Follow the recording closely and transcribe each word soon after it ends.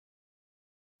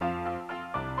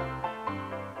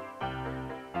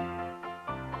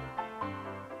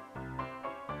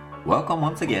Welcome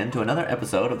once again to another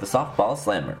episode of the Softball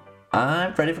Slammer.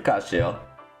 I'm Freddie Ficaccio.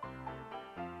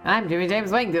 I'm Jimmy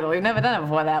James Wangdoodle. We've never done it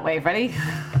before that way, Freddie.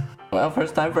 Well,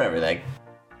 first time for everything.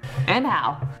 And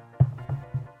how?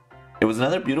 It was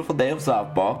another beautiful day of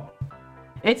softball.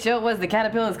 It sure was the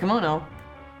Caterpillar's kimono.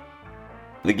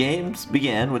 The games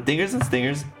began with dingers and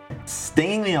stingers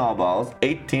stinging the all balls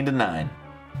 18-9.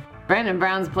 Brandon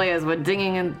Brown's players were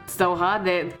dinging in so hard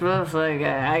that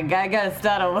I gotta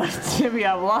start over. Jimmy,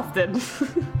 I've lost it.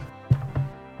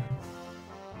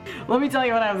 Let me tell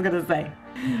you what I was gonna say.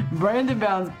 Brandon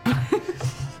Brown's...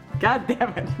 God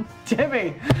damn it. Jimmy,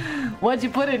 what'd you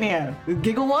put in here?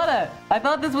 Giggle water. I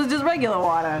thought this was just regular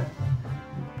water.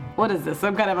 What is this,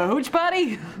 some kind of a hooch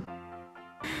party?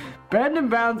 Brandon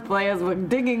Brown's players were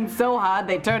dinging so hard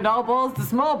they turned all balls to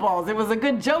small balls. It was a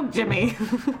good joke, Jimmy.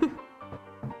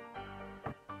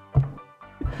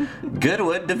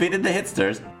 Goodwood defeated the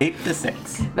Hitsters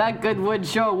 8-6. That Goodwood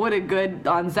sure wooded good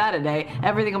on Saturday.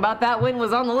 Everything about that win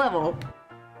was on the level.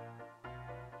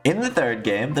 In the third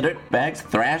game, the Dirtbags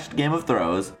thrashed Game of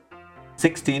Throws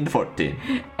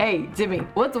 16-14. Hey, Jimmy,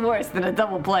 what's worse than a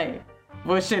double play?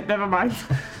 Well, shit, never mind.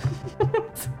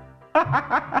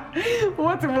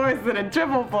 What's worse than a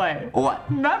triple play? What?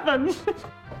 Nothing.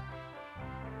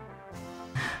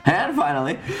 And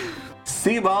finally,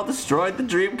 Seaball destroyed the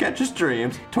Dreamcatcher's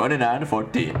dreams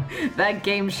 29-14. That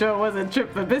game sure was a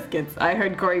trip for biscuits. I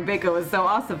heard Corey Baker was so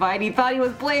ossified he thought he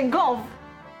was playing golf.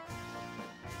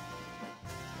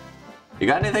 You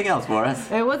got anything else for us?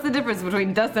 Hey, what's the difference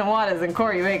between Dustin Waters and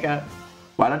Corey Baker?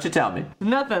 Why don't you tell me?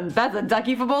 Nothing. That's a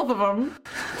ducky for both of them.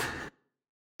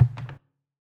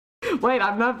 Wait,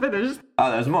 I'm not finished.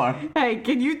 Oh, there's more. Hey,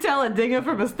 can you tell a dinger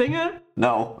from a stinger?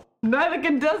 No. Neither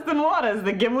can Dustin Waters,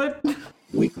 the gimlet.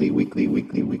 Weekly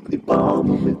ball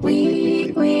movement.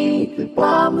 Weekly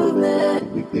ball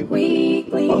movement.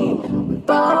 Weekly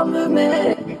ball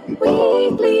movement.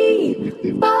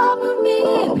 Weekly ball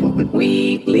movement.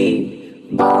 Weekly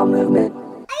ball movement.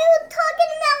 Are you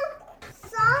talking about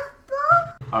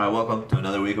softball? Alright, welcome to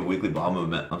another week of Weekly Ball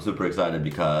Movement. I'm super excited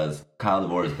because Kyle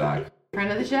DeVore is back.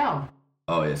 Friend of the show.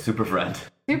 Oh yeah, super friend.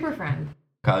 Super friend.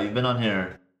 Kyle, you've been on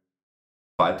here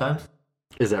 5 times?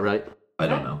 Is that right? I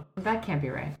don't know. That can't be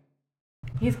right.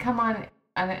 He's come on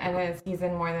and he's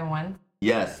in more than one.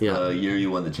 Yes, Yeah. the year you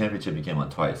won the championship, you came on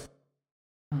twice.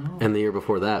 Oh. And the year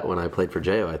before that, when I played for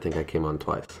Jo, I think I came on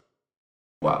twice.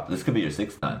 Wow, this could be your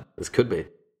 6th time. This could be.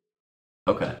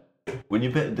 Okay. When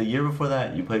you the year before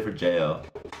that, you played for Jo.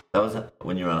 That was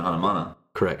when you were on Hanamana.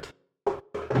 Correct.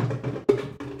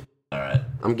 Alright.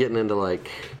 I'm getting into like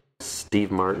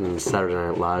Steve Martin's Saturday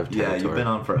Night Live Yeah, territory. you've been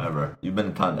on forever. You've been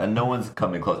a ton, and no one's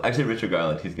coming close. Actually, Richard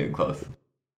Garland, he's getting close.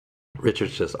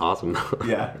 Richard's just awesome.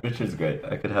 Yeah, Richard's great.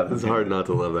 I could have It's hard not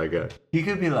to love that guy. He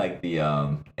could be like the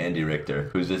Andy Richter,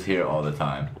 who's just here all the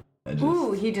time. And just,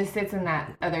 Ooh, he just sits in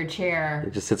that other chair He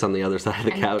just sits on the other side of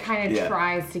the and couch. kind of Yeah.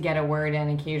 tries to get a word in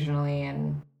occasionally,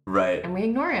 and right. we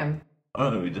ignore him.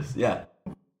 Oh, we just, yeah.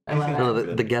 I love No,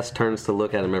 it. the guest turns to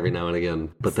look at him every now and again,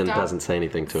 but then Stop. doesn't say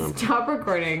anything to him. Stop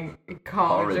recording. Call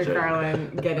Call Richard Richard.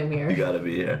 Garland. Get in You here. gotta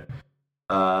be here.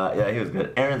 Yeah, he was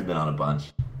good. Aaron's been on a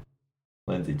bunch.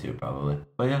 Lindsay too, probably.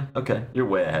 But yeah, okay. You're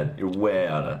way ahead. You're way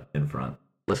in front.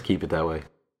 Let's keep it that way.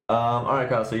 All right,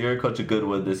 Kyle. So you're a coach of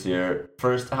Goodwood this year.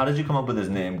 First, how did you come up with his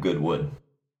name, Goodwood?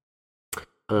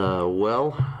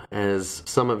 Well, as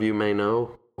some of you may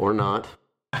know, or not,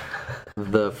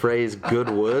 the phrase good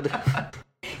wood.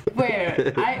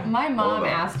 Wait, my mom Hold on.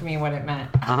 asked me what it meant.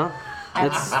 Uh-huh.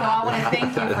 So I want to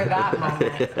thank you for that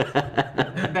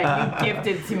moment that you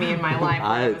gifted to me in my life.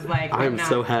 I was like, I'm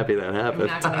so happy that I'm happened.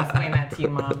 not going to explain that to you,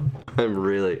 Mom. I'm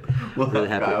really Kyle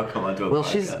happy. come onto a Well,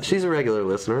 podcast. she's a regular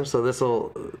listener, so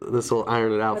this'll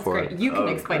iron it out That's for great. her. You can Oh,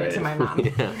 explain it to great. my mom.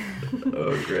 Yeah.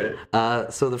 Oh,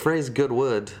 great. So the phrase "good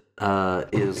wood"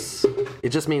 is it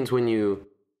just means when you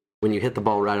hit the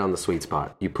ball right on the sweet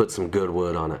spot, you put some good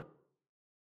wood on it,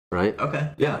 right? Okay.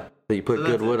 Yeah. So you put So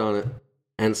good that's wood it. on it,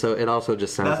 and so it also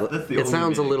just sounds That's the it only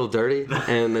sounds a meaning. little dirty,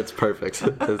 and it's perfect.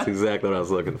 That's exactly what I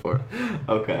was looking for.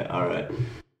 Okay. All right.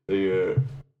 So you're.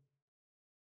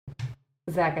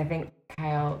 Zach, I think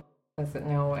Kyle doesn't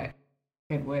know what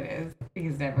Goodwood is.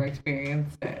 He's never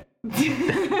experienced it.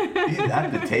 He's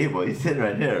at the table. He's sitting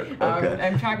right here. Okay.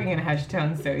 I'm talking in hushed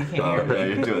tones, so you can't Oh, hear no, me.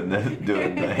 you're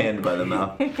doing the hand by the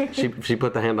mouth. She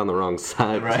put the hand on the wrong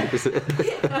side. Right.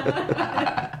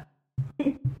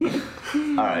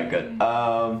 All right, good.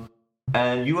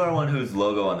 And you are one whose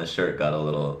logo on the shirt got a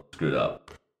little screwed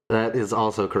up, That is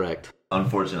also correct.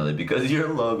 unfortunately, because your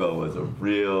logo was a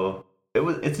real.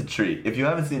 It's a treat. If you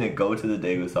haven't seen it, go to the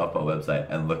Daegu Softball website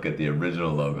and look at the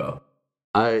original logo.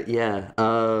 Yeah.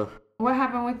 What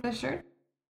happened with the shirt?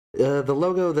 The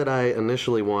logo that I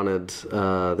initially wanted,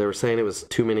 they were saying it was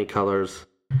too many colors,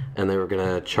 and they were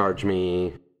gonna charge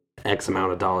me X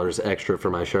amount of dollars extra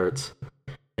for my shirts.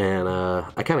 And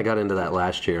I kind of got into that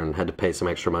last year and had to pay some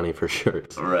extra money for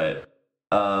shirts. Right.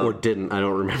 Or didn't, I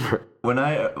don't remember.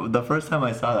 The first time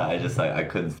I saw that, I just I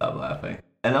couldn't stop laughing.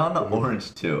 And on the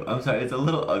orange too. I'm sorry, it's a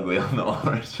little ugly on the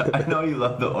orange. I know you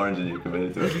love the orange and you're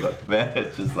committed to it, but man,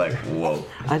 it's just like, whoa.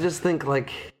 I just think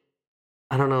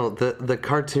I don't know, the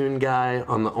cartoon guy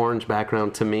on the orange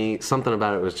background, to me, something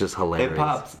about it was just hilarious. It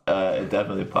pops. It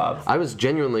definitely pops. I was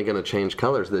genuinely going to change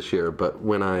colors this year, but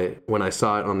when I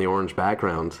saw it on the orange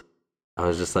background, I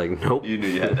was just like, nope. You knew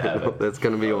you had to have it. That's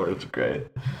going to be orange. Great.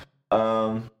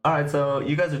 All right, so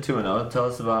you guys are 2-0. Tell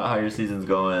us about how your season's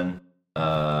going.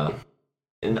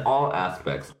 In all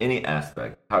aspects, any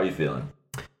aspect. How are you feeling?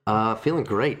 Feeling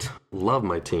great. Love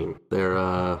my team. They're,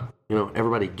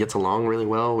 everybody gets along really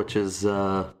well, which is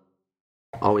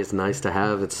always nice to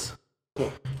have.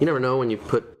 You never know when you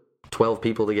put 12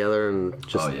 people together and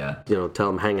just, tell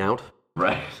them hang out.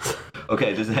 Right.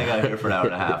 Okay, just hang out here for an hour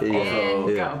and a half. And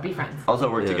go, be friends.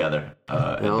 Also work together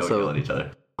and also don't yell at each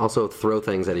other. Also throw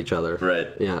things at each other. Right.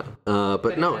 Yeah.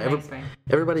 But no,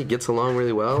 everybody gets along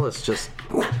really well.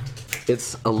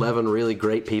 It's 11 really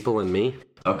great people and me.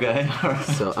 Okay. All right.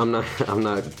 So I'm not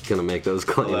gonna make those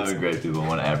claims. 11 great people,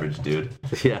 one average dude.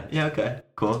 Yeah. Yeah. Okay.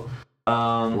 Cool.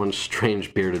 One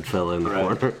strange bearded fella in the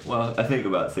corner. Well, I think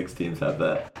about 6 teams have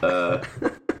that.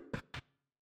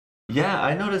 Yeah,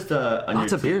 I noticed on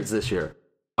lots of beards this year.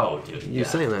 Oh, dude. You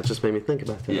saying that just made me think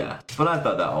about that. Yeah, but I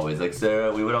thought that always. Like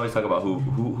Sarah, we would always talk about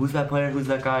who's that player, who's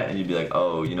that guy, and you'd be like,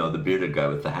 oh, the bearded guy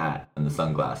with the hat and the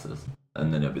sunglasses,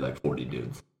 and then it'd be like 40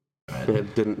 dudes. Right?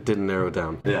 It didn't narrow it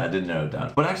down. Yeah, I didn't narrow it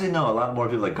down. But actually, no, a lot more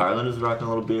people. Like Garland was rocking a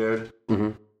little beard.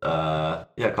 Mm-hmm.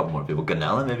 Yeah, a couple more people.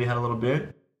 Ganella maybe had a little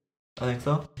beard. I think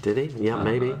so. Did he? Yeah,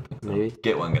 maybe. Maybe.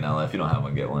 Get one, Ganella. If you don't have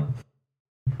one, get one.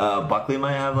 Buckley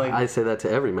might have I say that to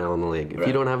every male in the league. If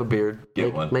you don't have a beard,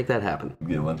 make that happen.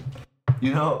 Get one.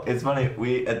 It's funny.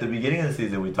 We at the beginning of the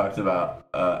season we talked about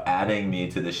adding me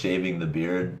to the shaving the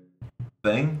beard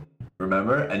thing.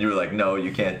 Remember? And you were like, "No,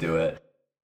 you can't do it."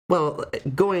 Well,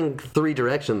 going 3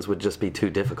 directions would just be too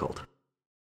difficult.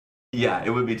 Yeah, it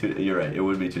would be too. You're right. It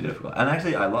would be too difficult. And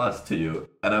actually, I lost to you.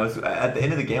 And I was at the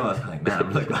end of the game. I was like, "Man, I'm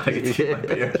really glad I get to shave my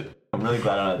beard. I'm really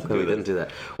glad I don't have to do this." Didn't do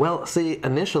that. Well, see,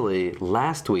 initially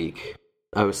last week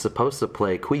I was supposed to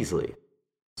play Queasley,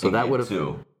 so that would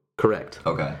have correct.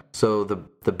 Okay. So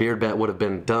the beard bet would have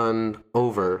been done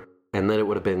over, and then it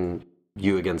would have been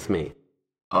you against me.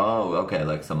 Oh, okay,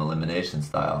 like some elimination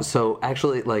style. So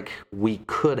actually, we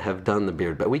could have done the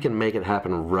beard bet. We can make it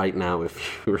happen right now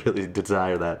if you really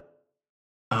desire that.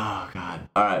 Oh God!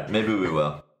 All right, maybe we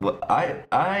will. Well, I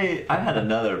had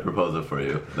another proposal for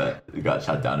you that got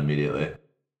shot down immediately,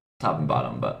 top and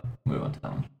bottom, but move on to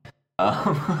that one.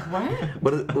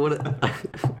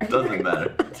 What? Doesn't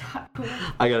matter.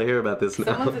 I gotta hear about this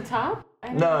now. Someone's a top?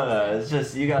 No, it's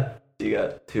just you got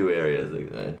 2 areas.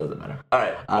 It doesn't matter. All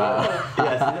right. Yeah,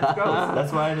 see, that's gross.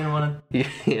 That's why I didn't want to.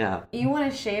 Yeah. You want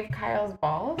to shave Kyle's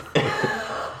balls?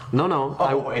 No.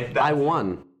 I won. I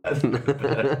won.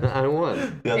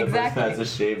 The other Exactly. person has to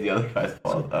shave the other guy's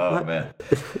balls. Oh man.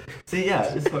 See, yeah,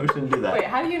 this is why we shouldn't do that. Wait,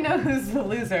 how do you know who's the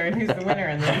loser and who's the winner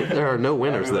in this? There are no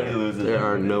winners Everybody there. loses, There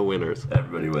are everybody. no winners.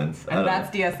 Everybody wins. And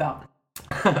that's DSL.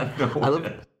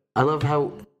 I love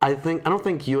how I don't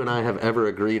think you and I have ever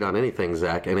agreed on anything,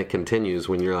 Zach, and it continues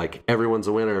when you're like, everyone's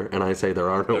a winner, and I say there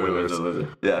are no Everyone's winners. a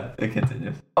loser. Yeah, it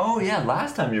continues. Oh yeah,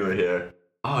 last time you were here,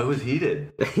 it was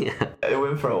heated. Yeah. It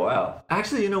went for a while.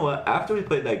 Actually, you know what? After we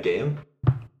played that game,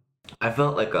 I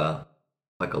felt like a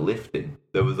lifting.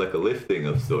 There was like a lifting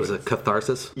of sorts. Was it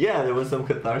catharsis? Yeah, there was some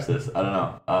catharsis. I don't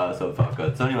know. So it felt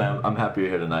good. So anyway, I'm happy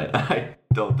you're here tonight. I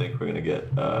don't think we're gonna get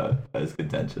as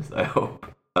contentious. I hope.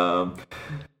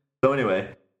 So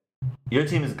anyway, your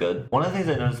team is good. One of the things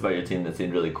I noticed about your team that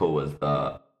seemed really cool was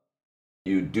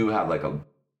you do have like a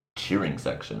cheering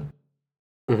section.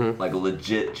 Mm-hmm. Like a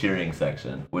legit cheering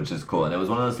section, which is cool. And it was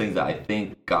one of those things that I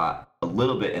think got a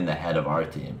little bit in the head of our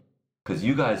team. Because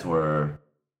you got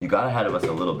ahead of us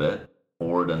a little bit,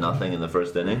 4-0 in the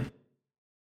first inning.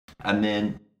 And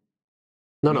then...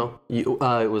 No. It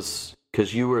was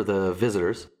because you were the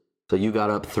visitors, so you got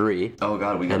up 3. Oh,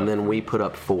 God, then we put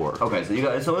up 4. Okay, so it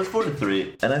was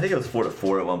 4-3, and I think it was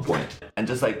 4-4 at one point. And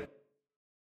just like,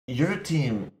 your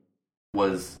team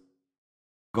was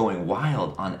going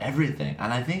wild on everything.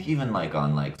 And I think even like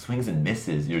on like swings and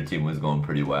misses, your team was going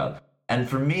pretty wild. And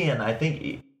for me, and I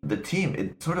think the team,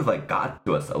 it sort of like got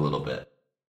to us a little bit.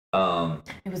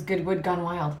 It was Goodwood gone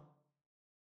wild.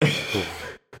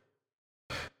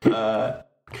 Wow.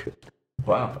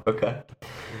 Okay.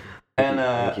 And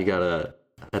I think you got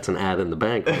that's an ad in the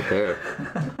bank right there.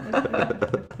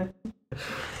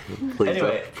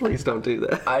 Please don't do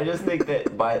that. I just think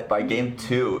that by game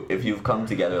 2, if you've come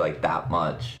together like that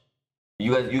much,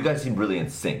 you guys seem really in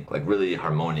sync, like really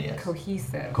harmonious,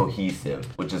 cohesive,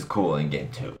 which is cool in game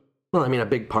 2. Well, I mean, a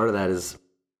big part of that is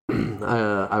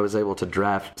I was able to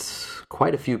draft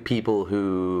quite a few people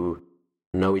who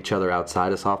know each other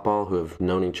outside of softball, who have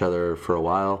known each other for a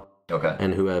while. Okay.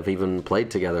 And who have even played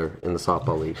together in the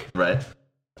softball league. Right.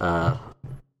 I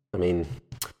mean,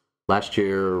 last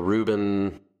year,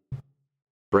 Ruben,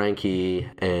 Branky,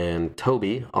 and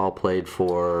Toby all played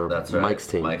for Mike's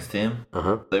team. Mike's team?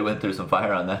 Uh-huh. They went through some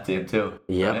fire on that team, too.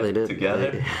 Yeah, right? they did.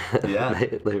 Together? Yeah.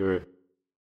 They were...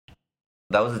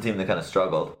 That was a team that kind of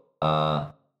struggled.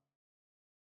 But,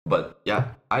 yeah.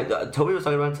 Toby was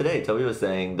talking about it today. Toby was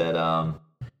saying that,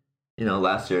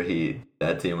 last year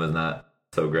that team was not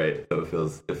so great. So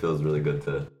it feels really good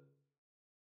to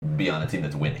be on a team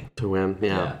that's winning. To win,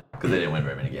 yeah. Because they didn't win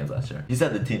very many games last year. He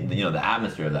said the team, the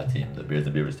atmosphere of that team, the Beards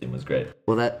and Beavers team, was great.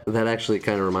 Well, that actually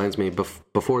kind of reminds me.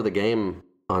 Before the game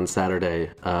on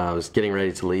Saturday, I was getting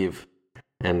ready to leave,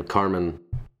 and Carmen,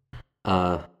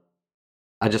 I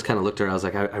just kind of looked at her. I was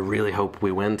like, I really hope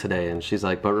we win today. And she's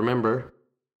like, but remember,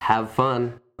 have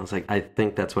fun. I was like, I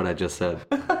think that's what I just said.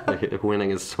 Like,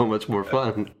 winning is so much more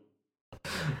fun.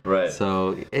 Right.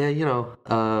 So, yeah,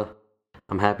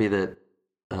 I'm happy that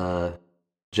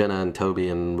Jenna and Toby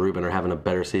and Ruben are having a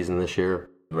better season this year.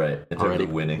 Right. In terms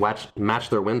of winning. Match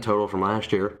their win total from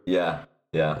last year. Yeah.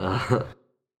 Yeah.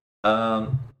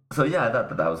 So, yeah, I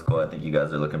thought that was cool. I think you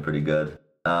guys are looking pretty good.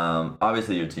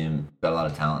 Obviously, your team got a lot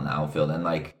of talent in the outfield.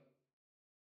 And,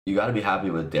 you got to be happy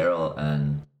with Daryl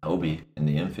and Toby in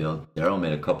the infield. Daryl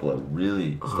made a couple of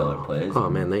really stellar plays. Oh,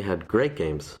 man, they had great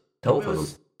games. Toby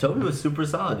was super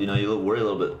solid. You worry a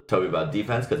little bit, Toby, about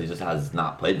defense because he just has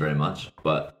not played very much.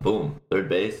 But boom, third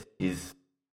base, he's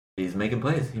making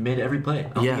plays. He made every play.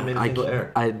 I don't think he made a single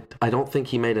error. I don't think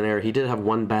he made an error. He did have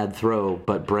one bad throw,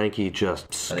 but Branky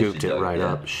just scooped it right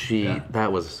up.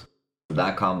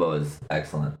 That combo is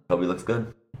excellent. Toby looks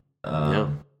good.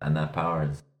 And that power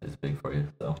is big for you.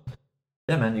 So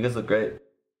yeah, man, you guys look great.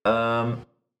 All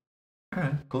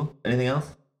right, cool. Anything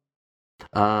else?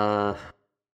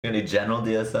 Any general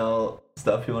DSL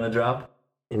stuff you want to drop?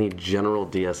 Any general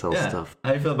DSL stuff?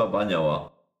 How do you feel about Banyawa?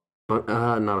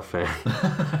 Not a fan.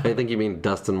 I think you mean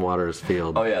Dustin Waters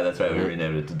Field. Oh, yeah, that's right. We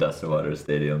renamed it to Dustin Waters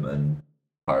Stadium and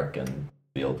Park and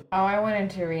Field. Oh, I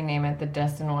wanted to rename it the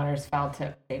Dustin Waters Foul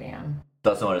Tip Stadium.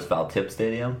 Dustin Waters Foul Tip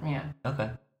Stadium? Yeah. Okay,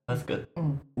 that's good.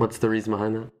 What's the reason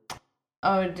behind that?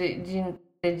 Oh, did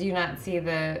you not see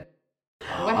the...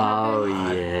 What happened?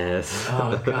 Oh, yes.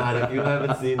 Oh, God, if you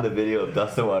haven't seen the video of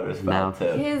Dustin Waters Foul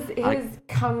Tip. His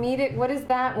comedic... What is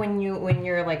that when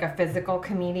you're like a physical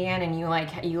comedian and you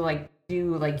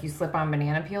slip on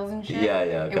banana peels and shit? Yeah,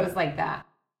 okay. It was like that.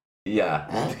 Yeah.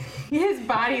 His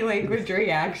body language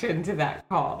reaction to that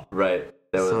call. Right.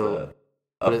 There was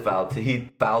a foul.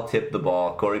 He foul tipped the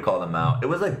ball. Corey called him out. It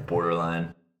was like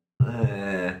borderline.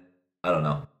 I don't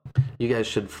know. You guys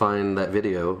should find that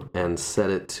video and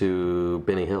set it to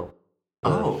Benny Hill.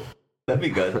 Oh, that'd be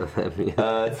good.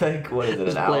 It's like, what is it,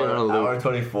 an hour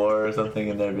 24 or something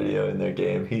in their video, in their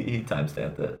game. He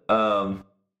timestamped it.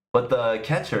 But the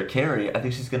catcher, Carrie, I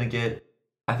think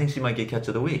she might get catch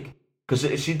of the week.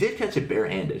 Because she did catch it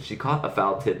barehanded. She caught a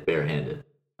foul tip barehanded,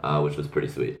 which was pretty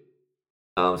sweet.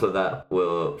 So that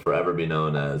will forever be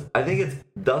known as, I think it's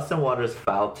Dustin Waters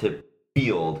Foul Tip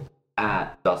Field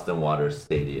at Dustin Waters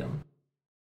Stadium.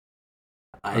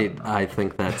 I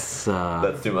think that's...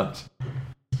 that's too much.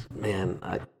 Man,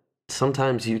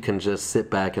 sometimes you can just sit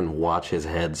back and watch his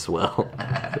head swell.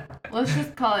 Let's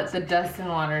just call it the Dustin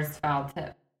Waters Foul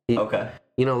Tip. Okay.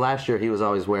 Last year he was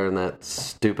always wearing that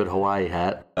stupid Hawaii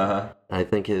hat. Uh-huh. I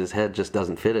think his head just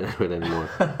doesn't fit into it anymore.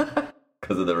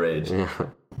 Because of the rage. Yeah.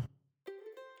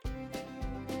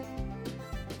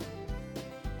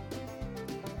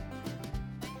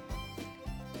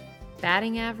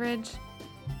 Batting average?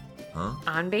 Huh?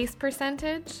 On base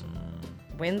percentage?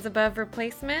 Wins above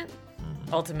replacement?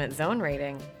 Ultimate zone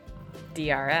rating?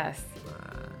 DRS?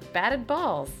 Batted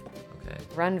balls? Okay.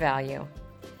 Run value?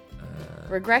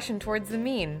 Regression towards the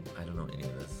mean? I don't know any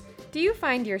of this. Do you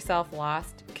find yourself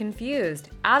lost, confused,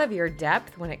 out of your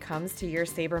depth when it comes to your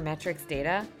sabermetrics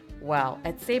data? Well,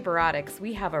 at Saberotics,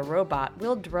 we have a robot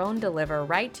we'll drone deliver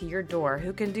right to your door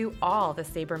who can do all the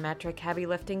sabermetric heavy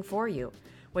lifting for you.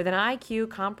 With an IQ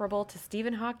comparable to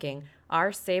Stephen Hawking,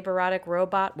 our Saberotic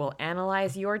robot will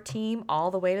analyze your team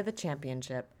all the way to the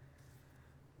championship.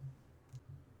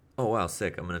 Oh, wow,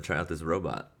 sick. I'm going to try out this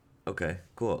robot. Okay,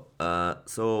 cool.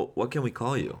 So what can we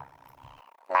call you?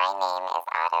 My name is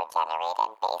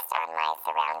auto-generated based on my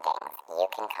surroundings. You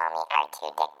can call me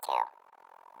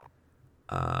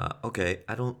R2-Dick2. Okay.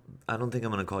 I don't think I'm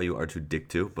going to call you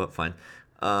R2-Dick2, but fine.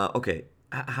 Okay.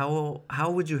 How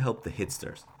would you help the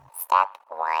hitsters? Step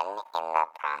 1 in the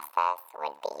process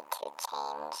would be to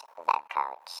change the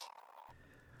coach.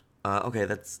 Okay,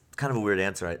 that's kind of a weird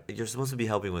answer. You're supposed to be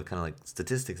helping with kind of like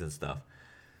statistics and stuff.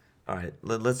 All right,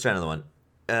 let's try another one.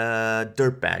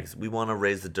 Dirt bags. We want to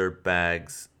raise the dirt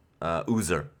bags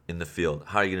oozer in the field.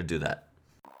 How are you going to do that?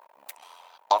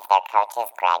 If their coach is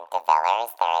Greg DeVillers,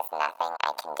 there is nothing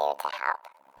I can do to help.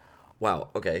 Wow,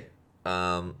 okay.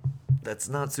 That's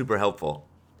not super helpful.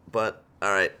 But, all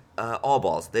right, all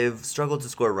balls. They've struggled to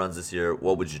score runs this year.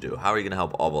 What would you do? How are you going to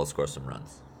help all balls score some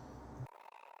runs?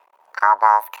 All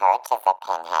Ball's coach is a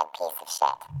pinhead piece of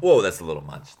shit. Whoa, that's a little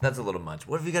much. That's a little much.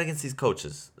 What have you got against these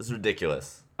coaches? This is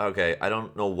ridiculous. Okay, I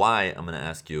don't know why I'm going to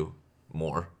ask you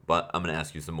more, but I'm going to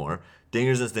ask you some more.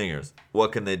 Dingers and stingers,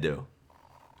 what can they do?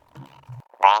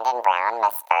 Brandon Brown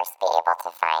must first be able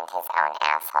to find his own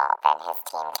asshole, then his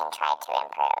team can try to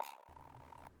improve.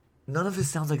 None of this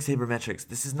sounds like sabermetrics.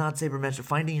 This is not sabermetrics.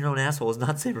 Finding your own asshole is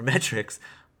not sabermetrics.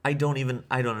 I don't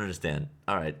understand.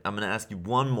 All right, I'm going to ask you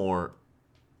one more.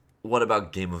 What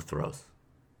about Game of Thrones?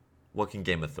 What can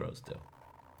Game of Thrones do?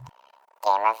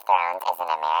 Game of Thrones is an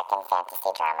American fantasy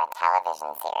drama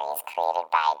television series created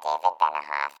by David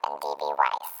Benahoff and D.B.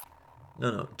 Weiss.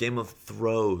 No, Game of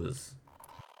Thrones.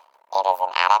 It is an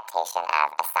adaptation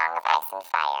of A Song of Ice and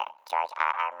Fire, George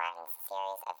R.R. Martin's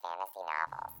series of fantasy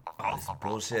novels. The Oh, first this is of which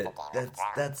bullshit. is the Game of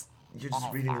Thrones. You're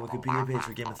just reading the Wikipedia page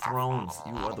for Game of Thrones.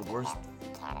 You are the worst.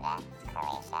 Canada,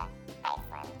 Croatia,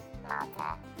 Iceland,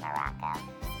 Malta, Morocco,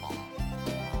 Spain.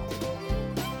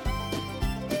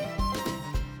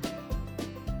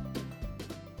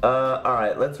 All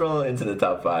right, let's roll into the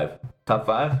top 5. Top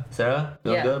 5, Sarah?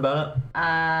 Feeling Yeah. good about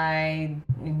it?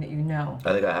 You know.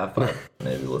 I think I have 5.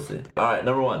 Maybe we'll see. All right,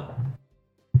 number 1.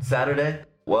 Saturday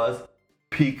was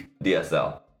peak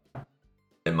DSL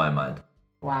in my mind.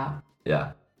 Wow.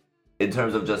 Yeah. In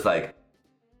terms of just like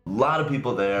a lot of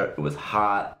people there. It was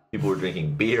hot. People were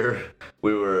drinking beer.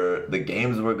 The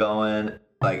games were going.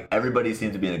 Like everybody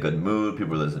seemed to be in a good mood.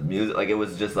 People were listening to music. Like it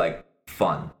was just like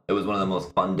fun. It was one of the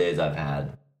most fun days I've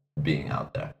had being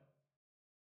out there.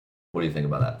 What do you think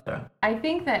about that, Sarah? I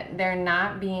think that there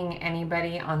not being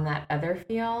anybody on that other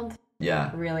field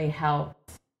Yeah. really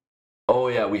helped. Oh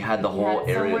yeah, we had the You whole had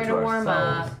area somewhere to to warm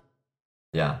ourselves. up.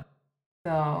 Yeah.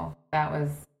 So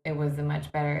it was a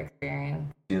much better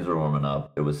experience. Teams were warming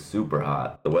up. It was super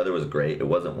hot. The weather was great. It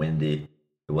wasn't windy.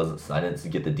 I didn't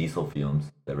get the diesel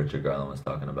fumes that Richard Garland was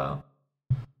talking about.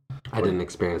 I didn't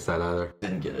experience that either.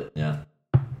 Didn't get it. Yeah.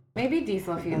 Maybe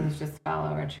diesel fumes just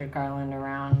follow Richard Garland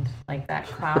around like that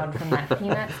cloud from that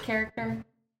Peanuts character.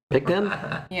 Pigpen?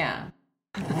 Yeah.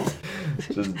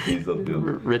 Just diesel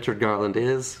fumes. Richard Garland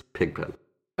is Pigpen.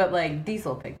 But like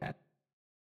diesel pigpen.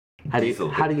 How do you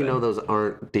Pigpen. know those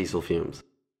aren't diesel fumes?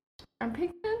 From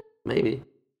pigpen? Maybe.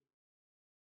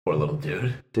 Poor little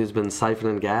dude. Dude's been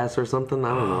siphoning gas or something? I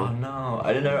don't Oh know. no!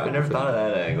 I never thought of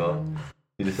that angle.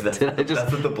 That's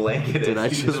what the blanket is. Did I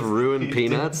He just ruin he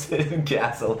Peanuts? dips in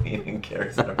gasoline and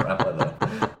carries it around with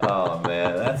him. Oh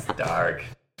man, that's dark.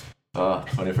 Oh,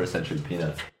 21st century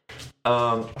Peanuts.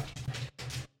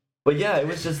 But yeah, it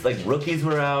was just like rookies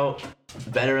were out,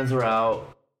 veterans were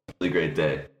out. Really great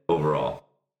day overall.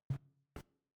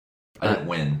 I didn't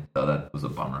win, so that was a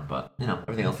bummer. But you know,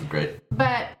 everything else was great.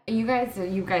 But you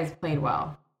guys played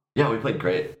well. Yeah, we played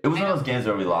great. It was one of those games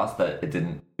where we lost that it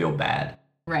didn't feel bad.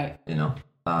 Right. You know,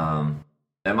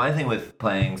 and my thing with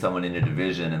playing someone in your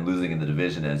division and losing in the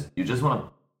division is you just want to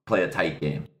play a tight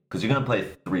game because you're gonna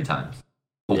play 3 times,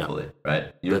 hopefully,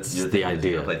 right? That's the thinking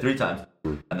idea. You're gonna play 3 times,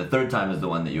 and the 3rd time is the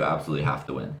one that you absolutely have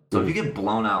to win. So if you get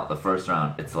blown out the first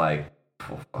round, it's like,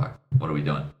 oh fuck, what are we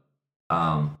doing?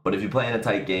 But if you play in a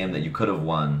tight game that you could have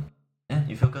won, yeah,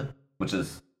 you feel good, which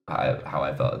is how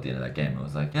I felt at the end of that game. It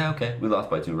was like, yeah, okay, we lost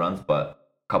by 2 runs, but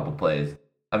a couple plays.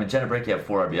 I mean, Jenna Breaky had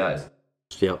 4 RBIs.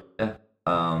 Yep. Yeah.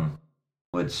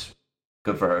 Which,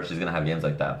 good for her. She's going to have games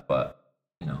like that. But,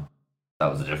 you know,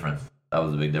 that was a difference. That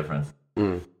was a big difference.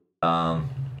 So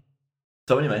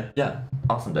anyway, yeah,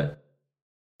 awesome day.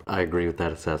 I agree with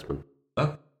that assessment.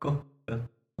 Oh, cool. Good.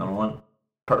 Number 1.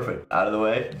 Perfect. Out of the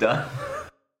way. Done.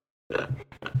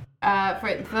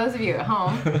 For those of you at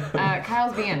home,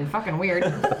 Kyle's being fucking weird.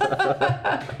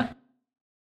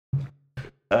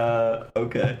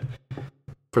 Okay.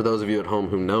 For those of you at home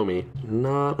who know me,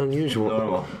 not unusual.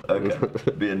 Normal.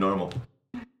 Okay. Being normal.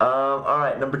 All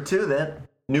right. Number 2 then.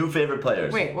 New favorite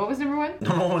players. Wait, what was number one?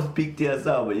 Number one was peak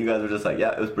TSL, but you guys were just like,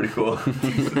 yeah, it was pretty cool.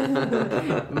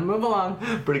 Move along.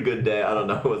 Pretty good day. I don't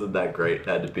know. It wasn't that great.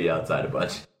 Had to pee outside a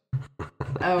bunch.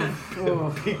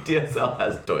 Oh. Peak TSL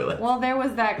has toilets. Well, there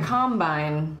was that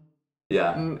combine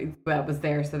Yeah. that was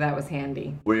there, so that was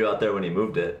handy. Were you out there when he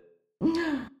moved it?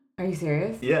 Are you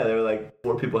serious? Yeah, there were like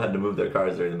 4 people had to move their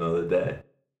cars during the middle of the day.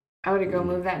 I would go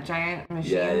move that giant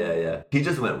machine. Yeah. He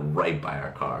just went right by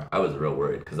our car. I was real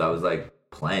worried because I was like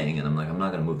playing and I'm like, I'm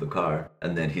not going to move the car.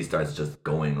 And then he starts just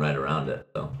going right around it.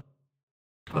 So,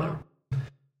 whatever.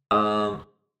 All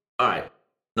right.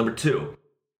 Number 2.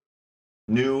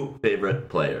 New favorite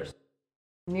players.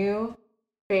 New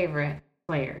favorite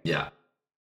players. Yeah.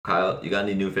 Kyle, you got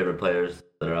any new favorite players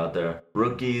that are out there?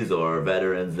 Rookies or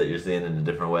veterans that you're seeing in a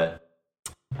different way?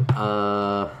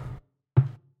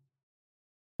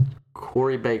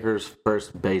 Corey Baker's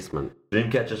first baseman.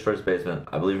 Dreamcatcher's first baseman.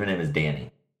 I believe her name is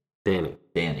Danny. Danny.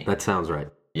 That sounds right.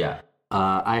 Yeah.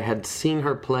 I had seen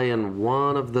her play in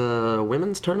one of the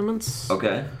women's tournaments.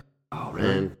 Okay. Oh,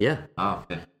 really? And yeah. Oh,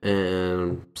 okay.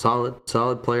 And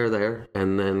solid player there,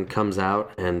 and then comes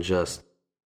out and just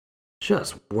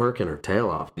working her tail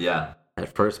off Yeah.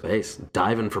 at first base,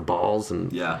 diving for balls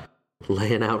and Yeah.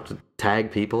 laying out to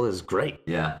tag people is great.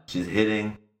 Yeah. She's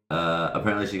hitting.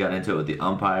 Apparently she got into it with the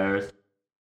umpires.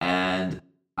 And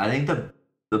I think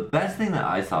the best thing that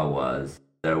I saw was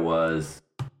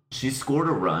she scored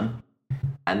a run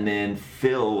and then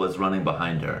Phil was running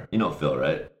behind her. You know Phil,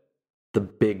 right? The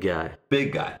big guy.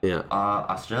 Big guy. Yeah.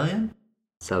 Australian?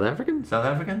 South African? South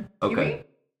African? Okay.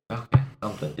 Kiwi? Okay.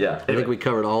 Something. Yeah. I think we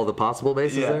covered all the possible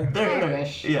bases there.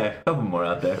 Irish. Yeah, a couple more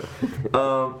out there.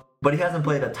 But he hasn't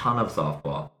played a ton of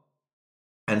softball.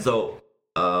 And so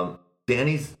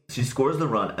she scores the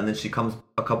run, and then she comes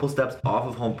a couple steps off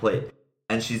of home plate,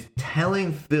 and she's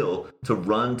telling Phil to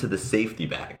run to the safety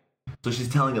bag. So she's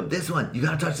telling him, this one, you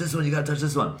gotta touch this one, you gotta touch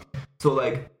this one. So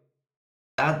like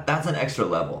that's an extra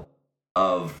level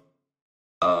of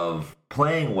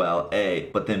playing well, A,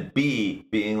 but then B,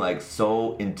 being like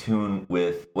so in tune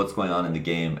with what's going on in the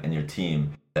game and your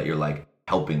team that you're like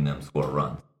helping them score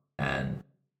runs and,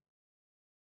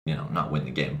 you know, not win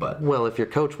the game, but Well, if your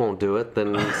coach won't do it,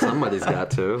 then somebody's got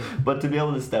to. but to be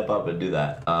able to step up and do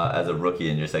that as a rookie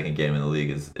in your second game in the league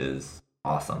is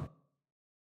awesome.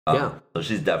 Yeah. So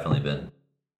she's definitely been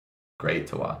great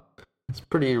to watch. It's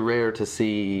pretty rare to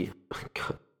see.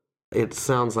 It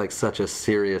sounds like such a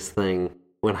serious thing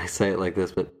when I say it like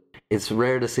this, but it's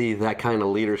rare to see that kind of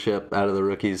leadership out of the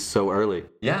rookies so early.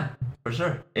 Yeah, for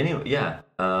sure.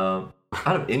 Out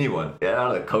of anyone. Yeah,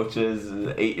 out of the coaches,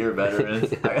 8-year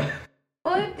veterans.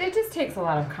 Well, it just takes a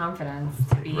lot of confidence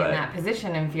to be Right. in that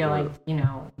position and feel like, you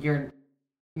know, you're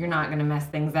not going to mess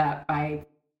things up by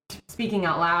speaking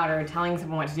out loud or telling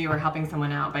someone what to do or helping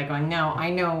someone out by going, no, I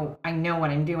know what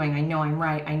I'm doing. I know I'm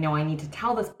right. I know I need to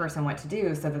tell this person what to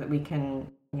do so that we can,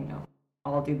 you know,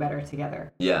 all do better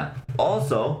together. Yeah.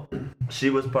 Also, she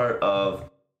was part of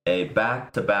a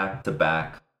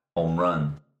back-to-back-to-back home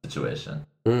run situation.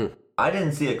 Mm. I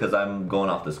didn't see it because I'm going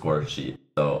off the score sheet,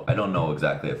 so I don't know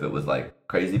exactly if it was like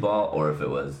crazy ball or if it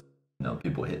was, you know,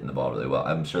 people hitting the ball really well.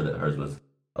 I'm sure that hers was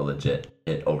a legit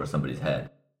hit over somebody's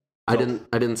head. I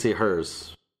didn't see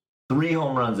hers. 3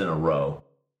 home runs in a row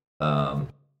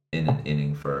in an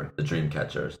inning for the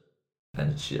Dreamcatchers,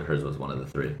 and hers was one of the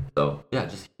 3. So yeah,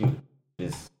 just huge.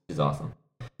 She's awesome.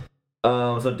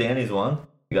 So Danny's one.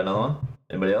 You got another one?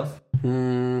 Anybody else?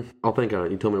 I'll think on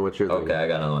it. You tell me what you're thinking. Okay, I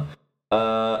got another one.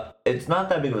 It's not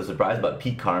that big of a surprise, but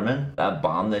Pete Carmen, that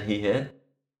bomb that he hit.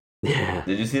 Yeah.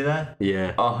 Did you see that?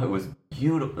 Yeah. Oh, it was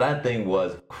beautiful. That thing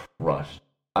was crushed.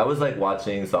 I was like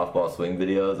watching softball swing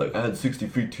videos, like add 60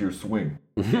 feet to your swing,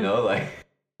 you know, like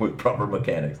with proper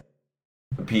mechanics.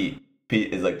 Pete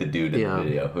is like the dude in the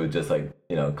video who just like,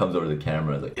 you know, comes over to the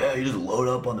camera and is like, yeah, you just load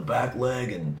up on the back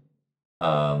leg and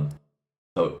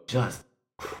so just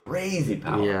crazy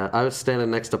power. Yeah, I was standing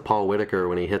next to Paul Whitaker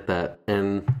when he hit that,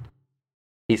 and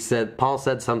Paul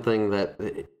said something that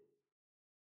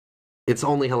it's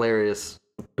only hilarious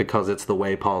because it's the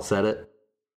way Paul said it.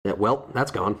 Yeah, well,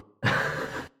 that's gone.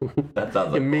 That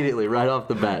sounds like immediately right off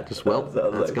the bat. Just that's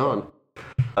like gone.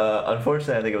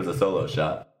 Unfortunately, I think it was a solo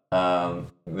shot.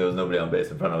 There was nobody on base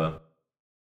in front of him.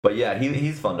 But yeah,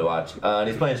 he's fun to watch. And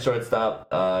he's playing shortstop.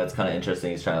 It's kind of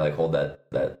interesting. He's trying to like hold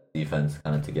that defense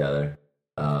kind of together.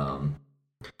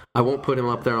 I won't put him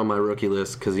up there on my rookie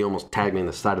list because he almost tagged me in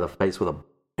the side of the face with a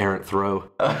errant throw.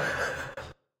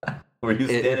 Were you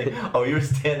standing? You were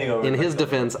standing over. In his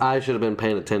defense, I should have been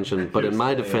paying attention, but in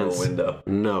my defense,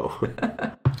 no.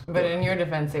 But in your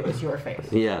defense, it was your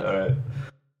face. Yeah. All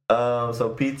right. So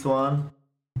Pete's one.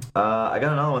 I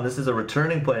got another one. This is a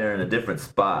returning player in a different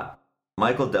spot.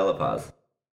 Michael Delapaz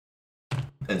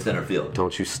in center field.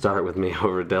 Don't you start with me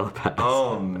over Delapaz.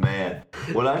 Oh, man.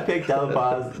 When I picked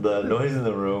Delapaz, the noise in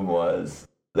the room was...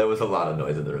 There was a lot of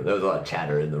noise in the room. There was a lot of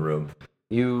chatter in the room.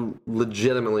 You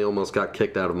legitimately almost got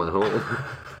kicked out of my home.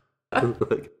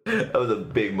 That was a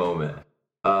big moment.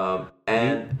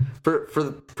 And...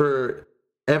 For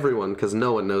everyone, because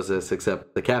no one knows this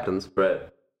except the captains. Right.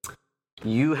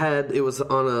 It was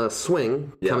on a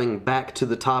swing coming back to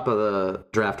the top of the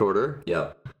draft order.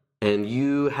 Yep. And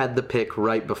you had the pick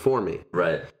right before me.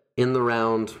 Right. In the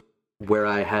round where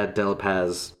I had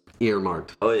Delapaz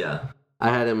earmarked. Oh, yeah. I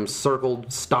had him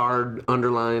circled, starred,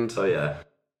 underlined. Oh, yeah.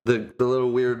 The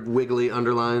little weird wiggly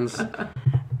underlines.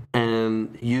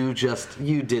 And you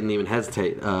didn't even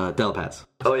hesitate. Delapaz.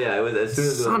 Oh, yeah. It was as soon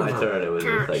as it was my turn, it was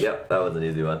just like, yep, that was an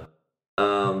easy one.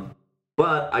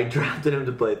 But I drafted him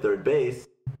to play third base.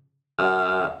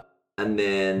 And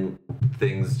then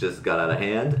things just got out of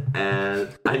hand, and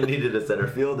I needed a center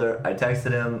fielder. I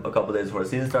texted him a couple days before the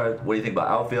season started. What do you think about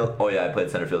outfield? Oh, yeah, I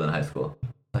played center field in high school.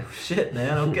 Like, shit,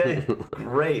 man, okay,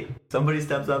 great. Somebody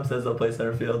steps up, says they'll play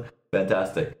center field.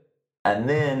 Fantastic. And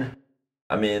then,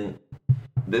 I mean,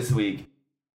 this week,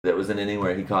 there was an inning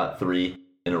where he caught 3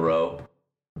 in a row.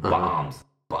 Bombs.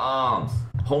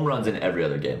 Home runs in every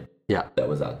other game. Yeah. That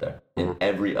was out there. In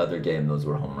every other game, those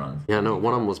were home runs. Yeah, no,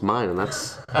 one of them was mine, and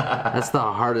that's the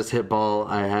hardest hit ball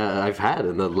I've had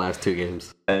in the last 2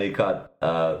 games. And he caught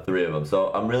 3 of them.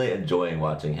 So I'm really enjoying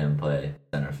watching him play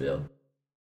center field.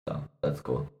 So that's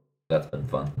cool. That's been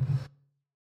fun.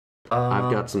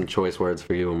 I've got some choice words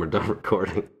for you when we're done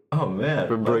recording. Oh, man.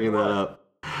 For bringing that up.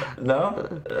 No?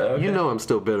 Okay. You know I'm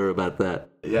still bitter about that.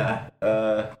 Yeah.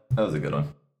 That was a good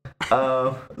one. It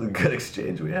was a good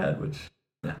exchange we had, which...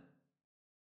 Yeah.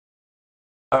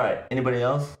 All right. Anybody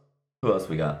else? Who else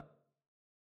we got?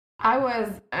 I was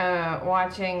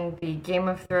watching the Game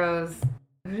of Thrones.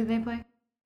 Who did they play?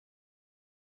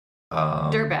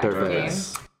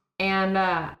 Dirtbags game. And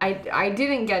I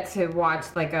didn't get to watch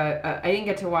I didn't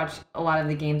get to watch a lot of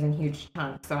the games in huge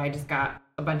chunks, so I just got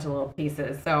a bunch of little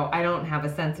pieces. So I don't have a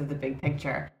sense of the big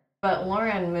picture. But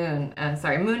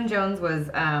Moon Jones was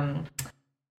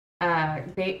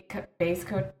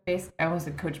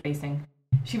coach basing.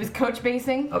 She was coach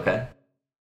basing. Okay.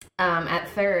 At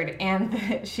third,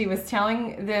 and she was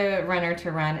telling the runner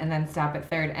to run and then stop at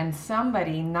third, and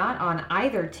somebody not on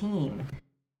either team,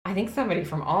 I think somebody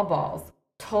from All Balls,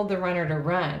 told the runner to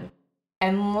run,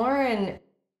 and Lauren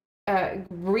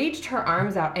reached her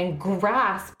arms out and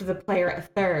grasped the player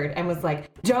at third and was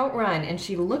like, "Don't run," and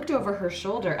she looked over her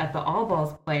shoulder at the All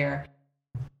Balls player.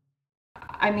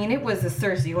 I mean, it was a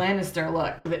Cersei Lannister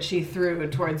look that she threw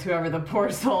towards whoever the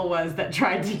poor soul was that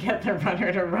tried to get the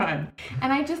runner to run.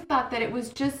 And I just thought that it was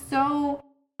just so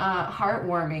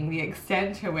heartwarming, the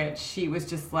extent to which she was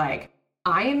just like,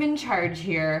 I am in charge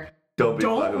here. Don't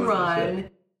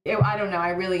run. I don't know. I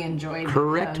really enjoyed it.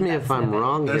 Correct me if I'm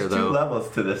wrong here, though. There's 2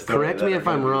 levels to this story. Correct me if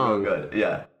I'm wrong. Good.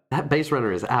 Yeah. That base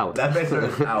runner is out. That base runner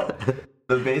is out.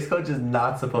 The base coach is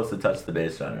not supposed to touch the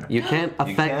base runner. You can't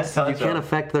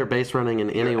affect their base running in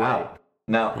any way. Out.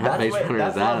 Now,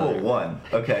 that's level 1.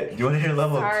 Okay, do you want to hear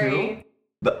level 2?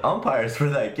 The umpires for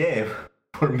that game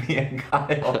were me and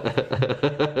Kyle.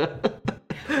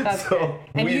 That's good.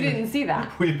 And you didn't see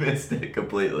that. We missed it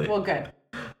completely. Well, good.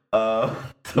 No.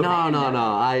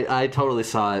 I totally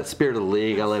saw it. Spirit of the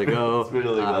league. I let it go. Spirit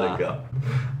of the league, let it go.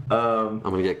 I'm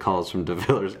gonna get calls from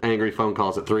DeVillers, angry phone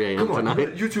calls at 3 a.m.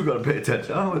 tonight. You 2 gotta pay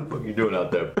attention. I don't know what the fuck you're doing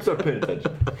out there. Start paying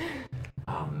attention.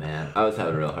 Oh man, I was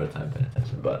having a real hard time paying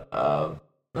attention, but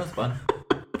that's fun.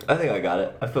 I think I got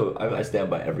it. I stand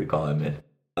by every call I made.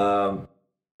 And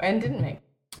didn't make.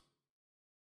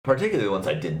 Particularly the ones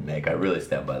I didn't make. I really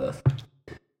stand by those.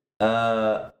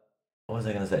 What was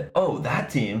I gonna say? Oh, that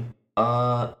team.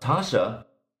 Tasha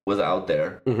was out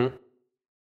there,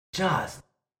 just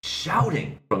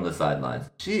shouting from the sidelines.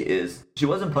 She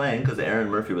wasn't playing because Aaron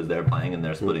Murphy was there playing and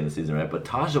they're splitting the season, right? But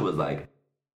Tasha was like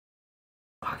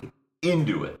fucking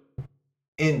into it.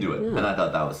 And I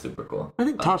thought that was super cool. I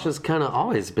think Tasha's kind of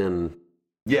always been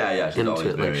she's into always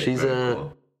it. very, like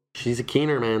cool. She's a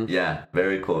keener, man. Yeah,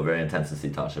 very cool. Very intense to see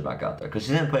Tasha back out there because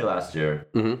she didn't play last year,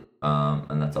 and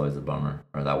that's always a bummer,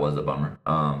 or that was a bummer.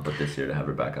 But this year to have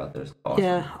her back out there is awesome.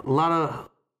 Yeah, a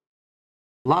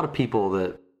lot of people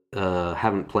that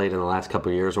haven't played in the last couple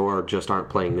of years or just aren't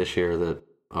playing this year that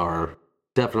are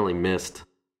definitely missed.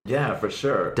 Yeah, for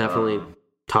sure. Definitely,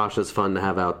 Tasha's fun to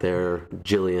have out there.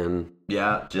 Jillian.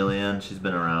 Yeah, Jillian. She's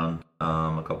been around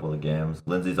a couple of games.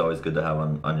 Lindsay's always good to have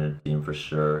on your team for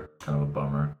sure. Kind of a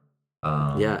bummer.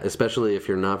 Yeah, especially if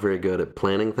you're not very good at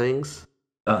planning things.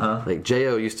 Uh-huh. Like,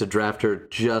 J.O. used to draft her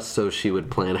just so she would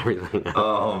plan everything out.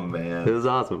 Oh, It man. was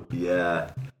awesome.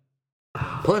 Yeah.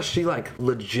 Plus, she, like,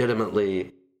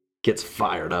 legitimately gets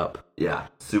fired up. Yeah,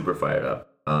 super fired up.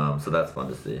 So that's fun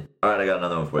to see. All right, I got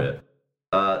another one for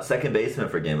you. Second baseman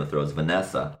for Game of Thrones,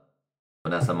 Vanessa.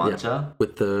 Vanessa Mancha.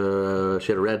 With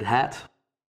she had a red hat,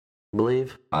 I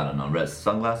believe. I don't know. Red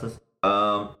sunglasses?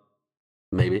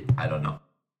 Maybe. I don't know.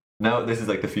 No, this is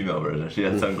like the female version. She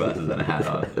had sunglasses and a hat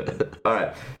on. All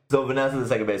right. So Vanessa, the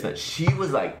second baseman, she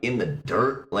was like in the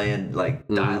dirt, laying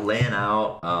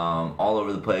out all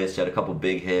over the place. She had a couple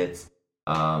big hits.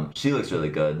 She looks really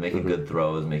good, making good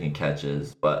throws, making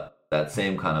catches, but that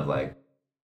same kind of like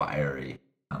fiery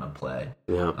kind of play,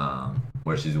 Yeah.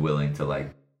 where she's willing to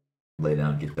like lay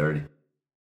down and get dirty.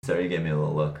 Sarah, you gave me a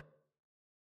little look.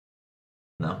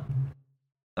 No?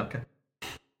 Okay.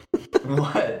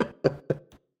 What?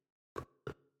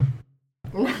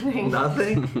 Nothing.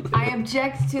 Nothing? I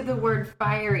object to the word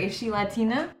fire. Is she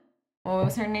Latina? What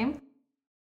was her name?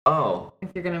 Oh, If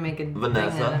you're gonna make a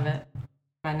Vanessa. thing out of it.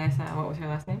 Vanessa. What was her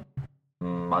last name?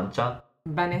 Mancha?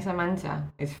 Vanessa Mancha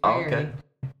is Oh, fiery. okay.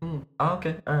 Oh,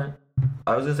 okay, all right.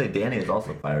 I was gonna say Danny is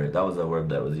also fiery. That was a word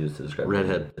that was used to describe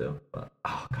Redhead. me too. But,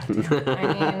 oh god.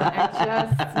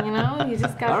 Damn. I mean, you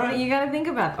just got All right. you got to think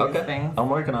about these Okay, things. I'm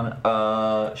working on it.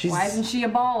 Why isn't she a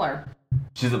baller?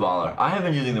 She's a baller. I have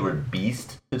been using the word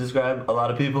beast to describe a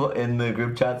lot of people in the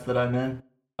group chats that I'm in.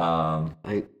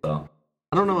 I So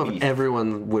don't know if Beast.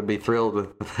 everyone would be thrilled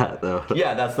with that, though.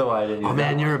 yeah, that's the why I didn't use Oh,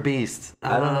 man, that you're a one. beast.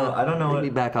 I don't know Maybe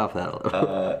what- back off that a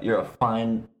little. You're a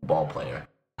fine ball player.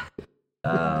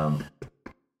 An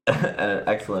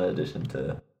excellent addition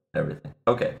to everything.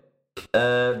 Okay.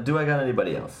 Do I got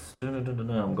anybody else?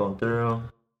 I'm going through.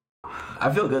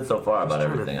 I feel good so far about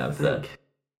everything I've said.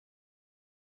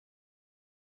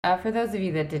 For those of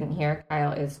you that didn't hear,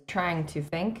 Kyle is trying to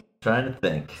think. Trying to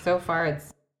think. So far,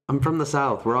 it's I'm from the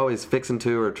South. We're always fixing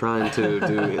to or trying to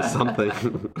do something.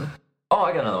 Oh,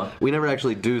 I got another one. We never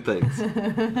actually do things.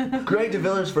 Greg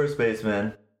DeVilliers, first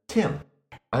baseman. Tim.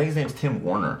 I think his name's Tim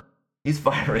Warner. He's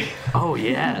fiery. Oh,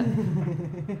 yeah.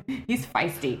 he's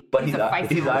feisty. But he's a feisty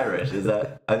he's little- Irish. Is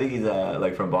that? I think he's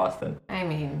like from Boston. I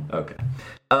mean, Okay.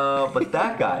 But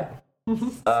that guy,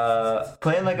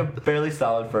 playing like a fairly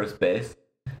solid first base,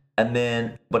 and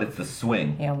then, but it's the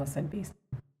swing. he almost said beast.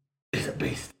 He's a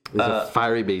beast. He's a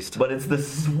fiery beast. But it's the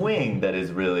swing that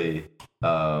is really,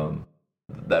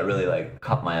 that really like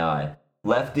caught my eye.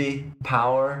 Lefty,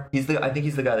 power. I think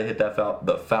he's the guy that hit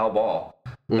the foul ball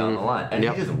down the line, and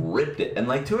Yep. he just ripped it. And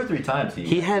like 2 or 3 times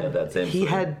He had that same. he swing.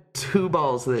 had 2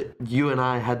 balls that you and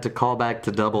I had to call back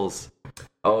to doubles.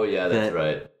 Oh yeah, that's that-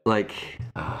 right. Like,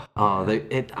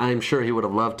 I'm sure he would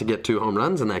have loved to get 2 home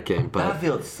runs in that game, but That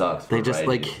field sucks. For they just, righties.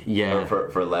 like, yeah. Or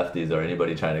for lefties or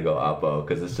anybody trying to go oppo,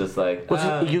 because it's just like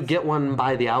well, you get one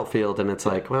by the outfield, and it's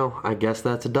like, well, I guess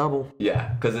that's a double. yeah,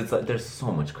 because it's like there's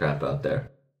so much crap out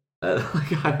there.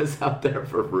 Like I was out there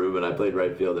for Ruben. I played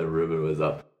right field, and Ruben was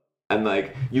up. And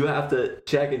like you have to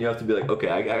check, and you have to be like, okay,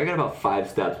 I got about 5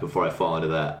 steps before I fall into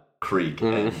that creek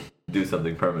and do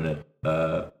something permanent.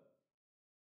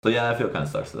 So yeah, that field kind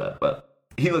of sucks to that, but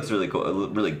he looks really cool,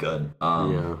 really good.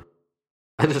 Yeah.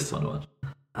 I It's just fun to watch.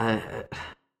 I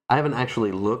haven't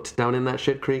actually looked down in that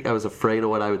shit creek. I was afraid of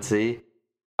what I would see.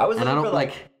 I was And I looking don't for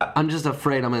like I'm just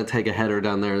afraid I'm gonna take a header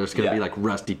down there. There's gonna Yeah. be like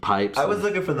rusty pipes. I was and-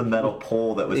 looking for the metal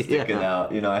pole that was sticking Yeah.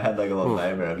 out. You know, I had like a little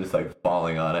nightmare of just like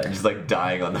falling on it and just like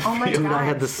dying on the Oh my field. Dude, I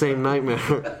had the same nightmare.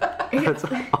 That's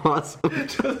awesome.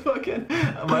 Just fucking,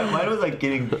 mine was like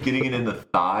getting it in the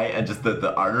thigh, and just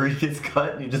the artery gets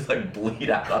cut, and you just like bleed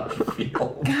out on the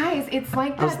field. Guys, it's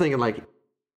like I was that. thinking like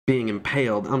being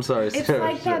impaled. I'm sorry, It's Sarah.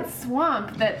 like that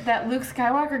swamp that Luke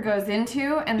Skywalker goes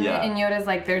into, and Yeah. and Yoda's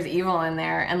like, "There's evil in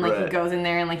there," and like he Right. goes in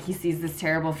there and like he sees this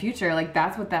terrible future. Like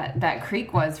that's what that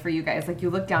creek was for you guys. Like you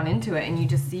look down into it and you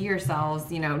just see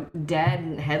yourselves, you know, dead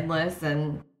and headless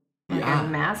and like, Yeah. your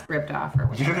mask ripped off or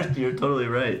whatever. You're totally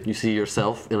right. You see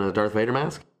yourself in a Darth Vader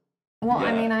mask? Well,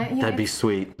 I Yeah. mean, That'd be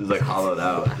sweet. It's like hollowed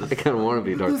out I kind of want to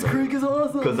be Darth Vader. is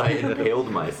awesome. because I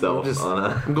inhaled myself Just, on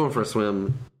a. I'm going for a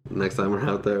swim next time we're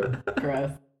out there.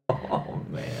 Gross. Oh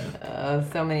man.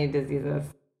 So many diseases.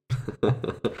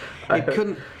 It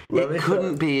couldn't. Let me It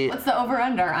couldn't be. What's the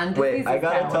over/under on diseases? Wait, I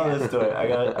gotta Kyle? tell this story. I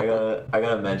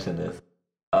gotta mention this.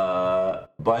 But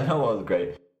I know what was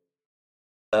great.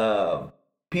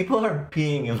 People are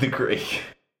peeing in the creek,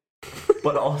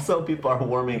 but also people are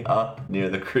warming up near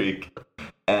the creek,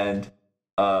 and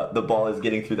the ball is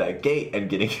getting through that gate and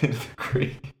getting into the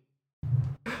creek.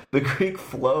 The creek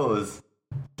flows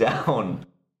down.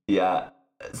 Yeah.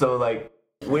 So like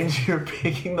when you're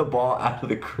picking the ball out of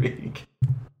the creek,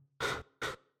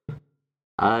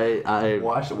 I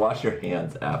Wash your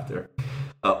hands after,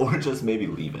 or just maybe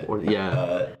leave it.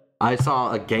 I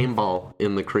saw a game ball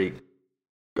in the creek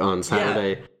on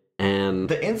Saturday, and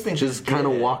the instinct just kind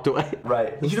of walked away.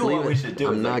 Right. You know what we should do?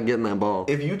 I'm not getting that ball.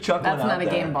 If you chuck That's one out not a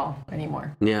there, game ball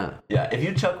anymore. Yeah. Yeah, if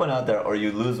you chuck one out there or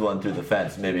you lose one through the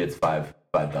fence, maybe it's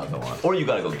 5,001. Or you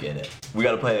gotta go get it. We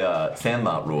gotta play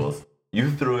Sandlot rules. You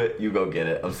threw it, you go get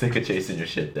it. I'm sick of chasing your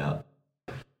shit down.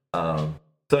 So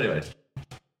anyway,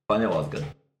 Banya was good.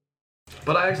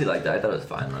 But I actually liked it. I thought it was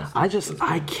fine.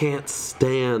 I can't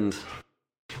stand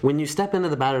when you step into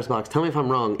the batter's box. Tell me if I'm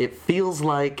wrong. It feels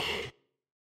like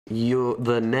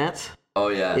the net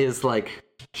is like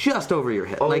just over your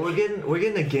head. Oh, like, we're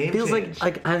getting a game feels change.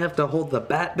 like I have to hold the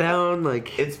bat down.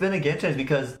 Like It's been a game change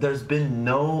because there's been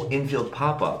no infield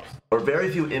pop-ups, or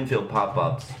very few infield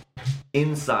pop-ups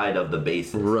inside of the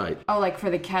bases. right. Oh, like for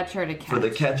the catcher to catch. For the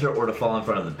catcher or to fall in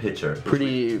front of the pitcher.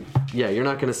 You're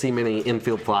not going to see many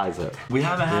infield flies there. We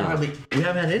haven't had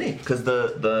any because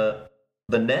the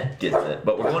net gets it.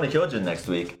 But we're going to Kyojin next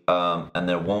week, and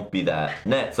there won't be that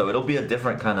net, so it'll be a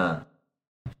different kind of.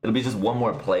 It'll be just one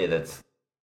more play that's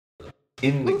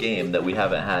in the game that we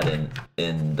haven't had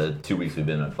in the 2 weeks we've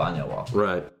been at Banya Wall.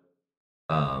 Right.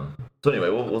 So anyway,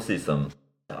 we'll see some.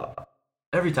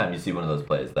 Every time you see one of those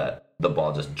plays that the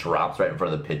ball just drops right in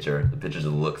front of the pitcher just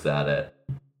looks at it.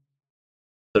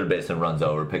 Third baseman runs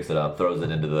over, picks it up, throws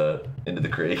it into the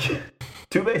creek.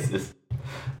 2 bases.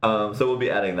 So we'll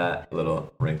be adding that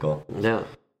little wrinkle. Yeah.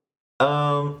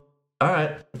 All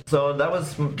right. So that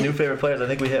was new favorite players. I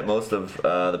think we hit most of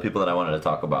the people that I wanted to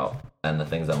talk about and the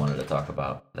things I wanted to talk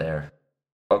about there.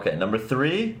 Okay, number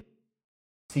 3,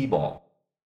 C-ball.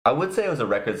 I would say it was a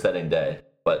record-setting day,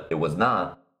 but it was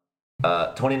not.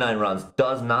 29 runs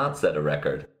does not set a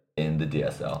record in the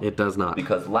DSL. It does not.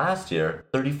 Because last year,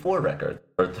 34 records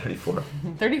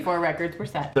were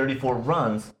set. 34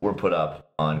 runs were put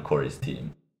up on Corey's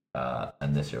team.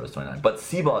 And this year was 29. But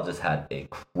C-ball just had a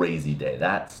crazy day.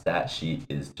 That stat sheet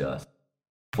is just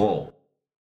full.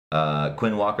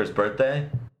 Quinn Walker's birthday,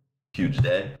 huge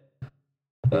day.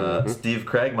 Steve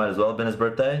Craig might as well have been his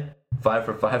birthday. 5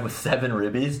 for 5 with 7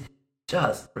 ribbies.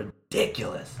 Just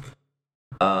ridiculous.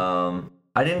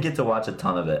 I didn't get to watch a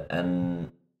ton of it,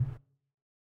 and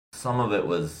some of it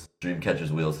was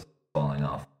Dreamcatcher's wheels falling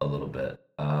off a little bit.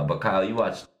 But Kyle, you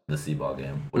watched the C-ball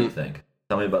game. What do you think?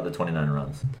 Tell me about the 29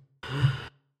 runs.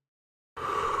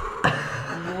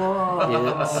 Whoa.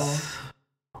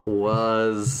 It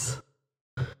was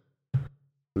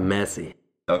messy.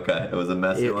 Okay, it was a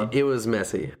messy one. It was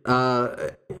messy.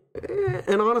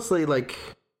 And honestly, like,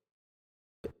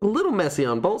 a little messy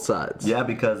on both sides. Yeah,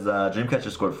 because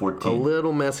Dreamcatcher scored 14. A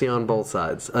little messy on both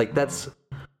sides. Like, that's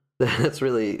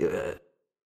really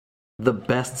the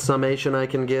best summation I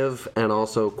can give, and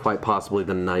also quite possibly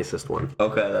the nicest one.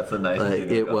 Okay, that's the nicest. Like,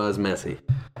 it was messy.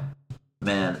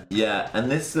 Man, yeah,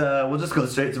 and this, we'll just go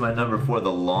straight to my number 4,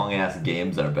 the long-ass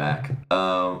games are back,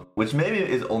 which maybe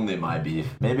is only my beef.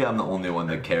 Maybe I'm the only one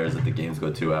that cares that the games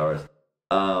go 2 hours.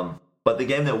 But the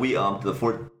game that we umped, the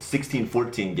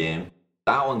 16-14 game,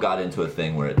 that one got into a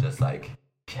thing where it just, like,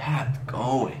 kept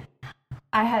going.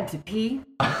 I had to pee.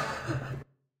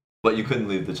 But you couldn't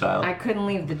leave the child. I couldn't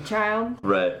leave the child.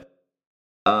 Right.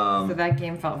 So that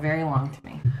game felt very long to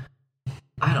me.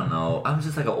 I don't know. I'm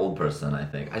just like an old person, I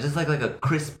think. I just like a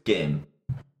crisp game.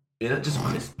 You know, just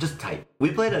crisp, just tight.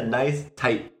 We played a nice,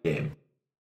 tight game.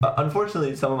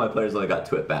 Unfortunately, some of my players only got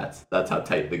 2 at-bats. That's how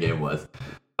tight the game was.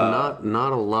 Not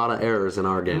a lot of errors in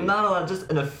our game. Not a lot,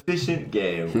 just an efficient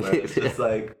game where it's just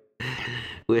like...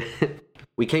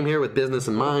 We came here with business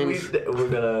in mind. We're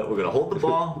gonna hold the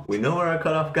ball. We know where our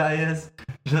cutoff guy is.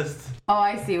 Just... Oh,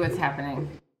 I see what's happening.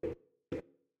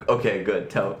 Okay, good.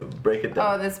 Break it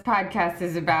down. Oh, this podcast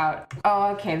is about...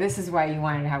 Oh, okay, this is why you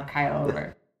wanted to have Kyle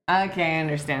over. Okay, I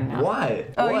understand now. Why?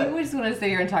 Oh, what? you just want to sit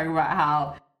here and talk about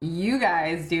how you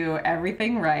guys do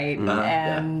everything right,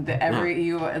 and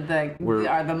you are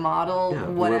the model,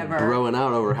 whatever. We're throwing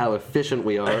out over how efficient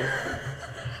we are.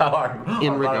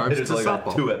 In regards to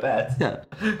softball. 2 at-bats. Yeah.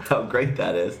 How great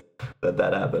that is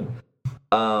that happened.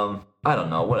 I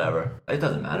don't know, whatever. It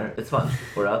doesn't matter. It's fun.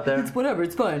 We're out there. It's whatever,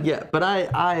 it's fun. Yeah, but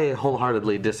I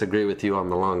wholeheartedly disagree with you on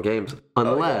the long games.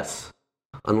 Unless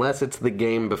it's the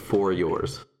game before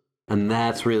yours. And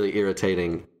that's really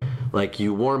irritating. Like,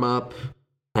 you warm up,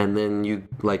 and then you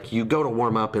go to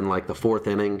warm up in, like, the 4th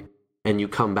inning, and you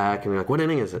come back, and you're like, what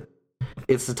inning is it?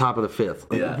 It's the top of the 5th.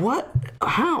 Like, yeah. What?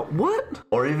 How? What?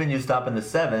 Or even you stop in the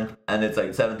 7th, and it's like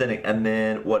 7th inning, and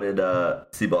then what did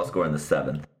C-ball score in the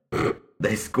 7th?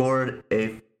 They scored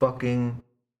a fucking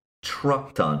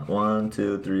truck ton. 1,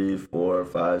 2, 3, 4,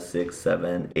 5, 6,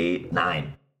 7, 8,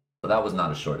 9. So that was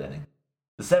not a short inning.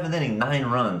 The 7th inning, 9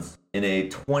 runs in a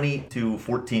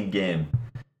 20-14 game.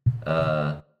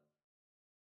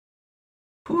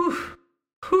 Whew.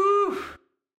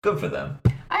 Good for them.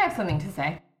 I have something to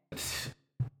say.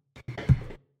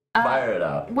 Fire it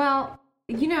out. Well,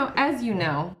 as you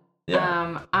know,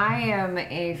 Yeah. I am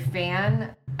a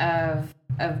fan of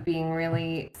being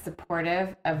really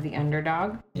supportive of the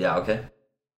underdog. Yeah, okay.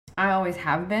 I always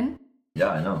have been. Yeah,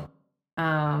 I know.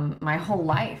 My whole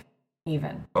life,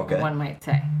 even. Okay. One might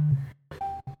say.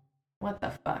 What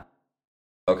the fuck?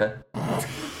 Okay.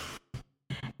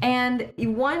 And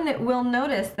one will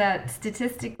notice that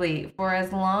statistically, for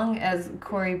as long as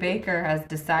Corey Baker has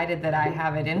decided that I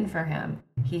have it in for him,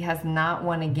 he has not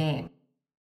won a game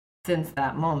since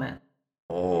that moment.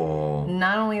 Oh.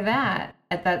 Not only that,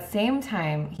 at that same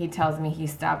time, he tells me he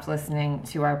stopped listening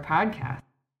to our podcast.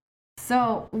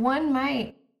 So one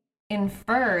might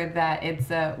infer that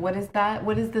it's a, what is that?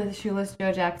 What is the Shoeless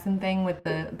Joe Jackson thing with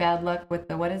the bad luck with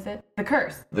the, what is it? The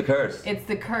curse. The curse. It's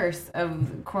the curse of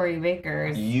Corey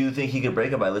Baker's. You think he could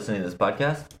break it by listening to this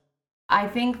podcast? I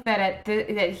think that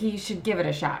that he should give it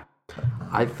a shot.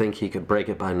 I think he could break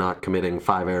it by not committing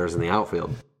 5 errors in the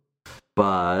outfield.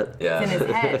 But Yeah. It's in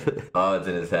his head. Oh, it's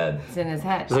in his head. It's in his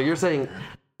head. so you're saying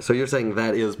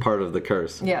that is part of the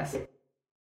curse. Yes.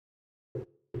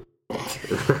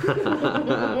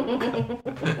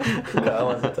 I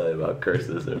want to tell you about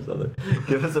curses or something.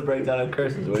 Give us a breakdown of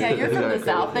curses. What do Yeah, you you're think? from the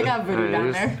South. They got voodoo Alright, down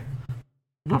here's- there.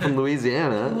 Not from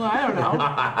Louisiana. Well, I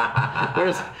don't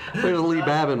know. There's Lee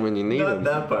Babin when you need Not him.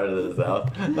 that part of the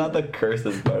South. Not the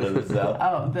curses part of the South.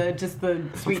 Oh, the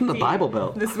sweet from the tea. Bible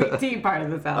Belt. The sweet tea part of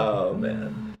the South. Oh,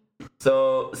 man.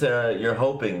 So, Sarah, you're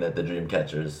hoping that the dream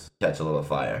catchers catch a little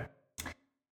fire.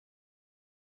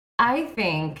 I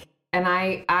think, and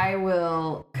I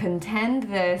will contend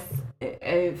this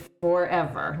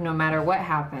forever, no matter what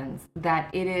happens,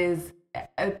 that it is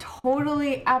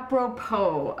totally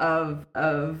apropos of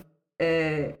the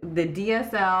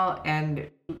DSL and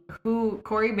who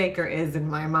Corey Baker is in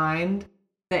my mind,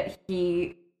 that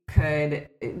he could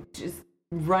just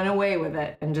run away with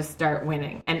it and just start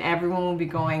winning, and everyone will be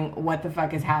going, what the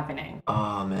fuck is happening?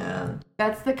 Oh, man.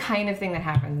 That's the kind of thing that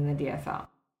happens in the DSL.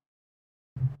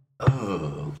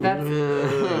 Oh. That's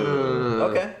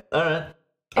Okay. All right.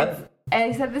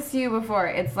 I said this to you before.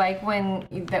 It's like when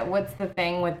what's the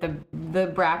thing with the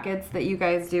brackets that you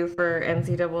guys do for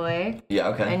NCAA, Yeah,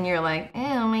 okay. and you're like,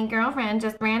 oh, my girlfriend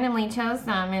just randomly chose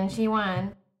some and she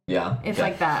won. Yeah. It's yeah.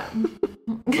 like that.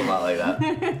 It's a lot like that.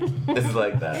 It's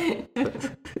like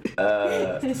that.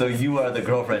 So you are the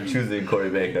girlfriend choosing Corey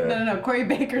Baker. No. Corey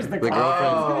Baker's the The girlfriend.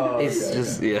 girlfriend. Oh, It's okay,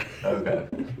 just yeah. Okay.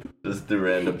 Just through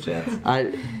random chance.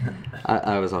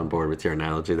 I was on board with your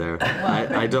analogy there.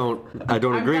 I don't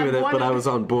agree glad with it, one but of I the- was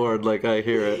on board. Like I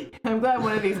hear it. I'm glad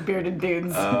one of these bearded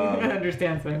dudes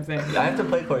understands what I'm saying. I have to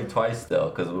play Corey twice still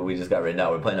because we just got right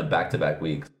now. We're playing him back-to-back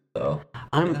weeks. So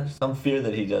there's some fear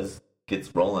that he just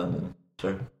gets rolling. And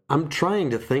sure. I'm trying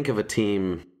to think of a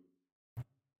team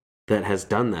that has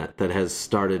done that has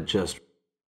started just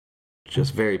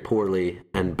very poorly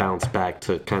and bounced back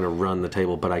to kind of run the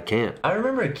table, but I can't. I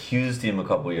remember a Q's team a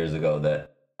couple years ago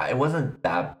that it wasn't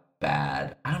that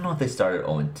bad. I don't know if they started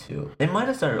 0-2. They might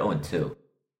have started 0-2.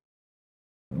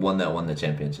 One that won the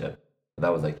championship.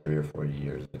 That was like 3 or 4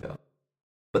 years ago.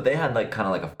 But they had like kind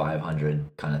of like a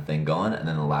 500 kind of thing going, and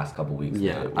then the last couple weeks.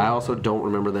 Yeah, they- I also don't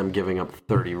remember them giving up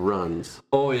 30 runs.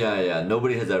 Oh yeah.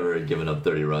 Nobody has ever given up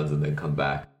 30 runs and then come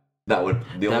back. That would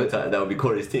be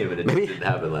Corey's team, and it just didn't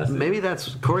happen last season. Maybe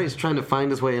that's Corey's trying to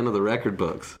find his way into the record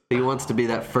books. He wants to be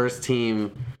that first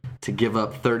team to give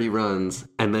up 30 runs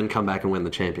and then come back and win the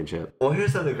championship. Well,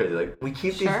 here's something crazy. Like we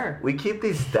keep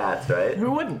these stats, right?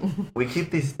 Who wouldn't? We keep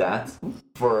these stats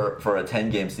for a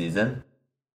 10-game season,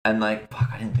 and like, fuck,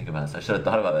 I didn't think about this. I should have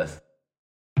thought about this.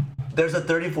 There's a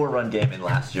 34-run game in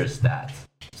last year's stats.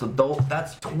 So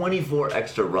that's 24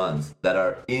 extra runs that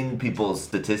are in people's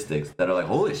statistics that are like,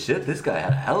 holy shit, this guy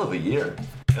had a hell of a year.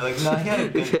 They're like, no, he had a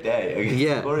good day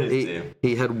against Corey's team.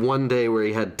 he had one day where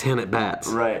he had 10 at-bats.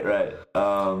 Right.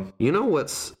 You know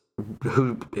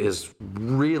who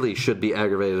really should be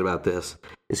aggravated about this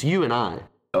is you and I.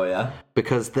 Oh, yeah?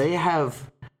 Because they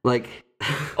have, like...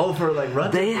 Oh, for like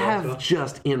runs? They have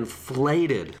just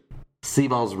inflated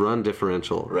Seaball's run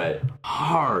differential. Right.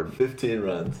 Hard. 15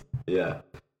 runs. Yeah.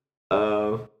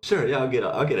 Sure. Yeah, I'll get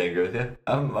angry with you.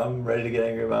 I'm ready to get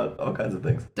angry about all kinds of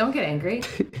things. Don't get angry.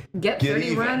 Get 30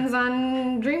 even. runs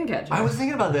on Dreamcatcher. I was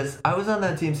thinking about this. I was on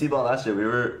that team Seaball last year.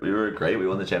 We were great. We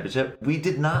won the championship. We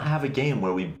did not have a game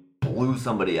where we blew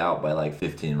somebody out by like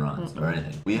 15 runs or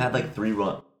anything. We had like three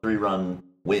run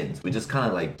wins. We just kind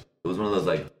of like, it was one of those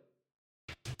like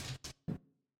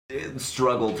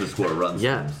struggle to score runs.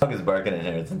 Yeah. Dog is barking in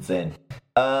here. It's insane.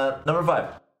 Number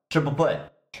 5, triple play.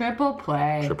 Triple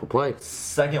play. Triple play.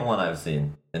 Second one I've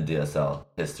seen in DSL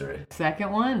history.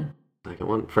 Second one. Second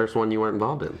one. First one you weren't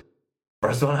involved in.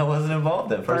 First one I wasn't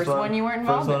involved in. First one you weren't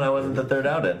involved First one in. I wasn't the third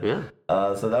out in. Yeah.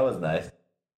 So that was nice.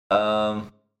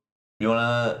 You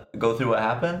want to go through what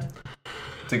happened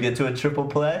to get to a triple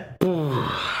play? It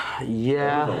was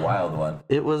Yeah. a wild one.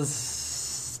 It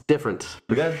was different.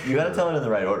 You got to tell it in the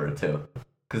right order too,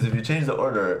 because if you change the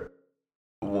order,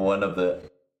 one of the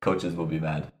coaches will be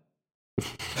mad.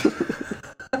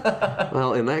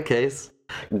 Well, in that case,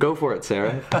 go for it,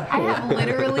 Sarah. I have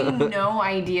literally no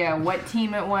idea what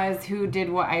team it was, who did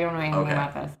what. I don't know anything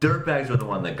about this. Dirtbags were the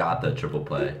one that got the triple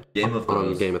play. Game of On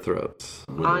Thrones Game of Thrones.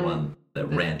 were the one that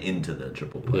ran into the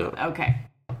triple play. Yeah. Okay.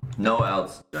 No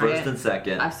outs, first Right. and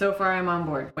second. So far, I'm on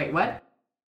board. Wait, what?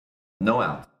 No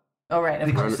outs. Oh, right.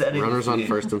 Of course. Runners on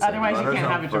first and second. Otherwise, you Runners can't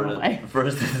on have a triple play.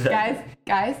 First and second.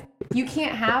 Guys, you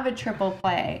can't have a triple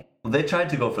play. They tried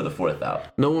to go for the fourth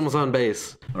out. No one was on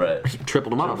base. Right.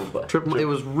 Tripled them Triple off. play. It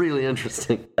was really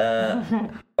interesting.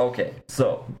 Okay,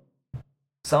 so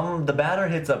the batter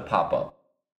hits a pop-up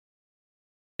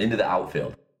into the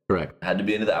outfield. Correct. Had to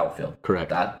be into the outfield. Correct.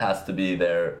 That has to be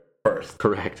there first.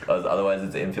 Correct. Because otherwise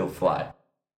it's an infield fly.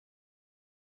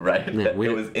 Right? Yeah, It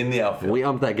was in the outfield. We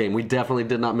umped that game. We definitely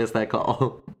did not miss that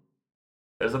call.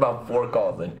 There's about 4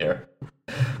 calls in here.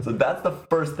 So that's the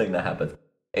first thing that happens.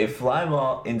 A fly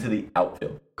ball into the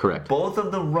outfield. Correct. Both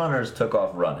of the runners took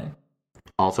off running.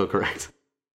 Also correct.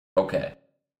 Okay.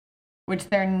 Which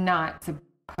they're not supposed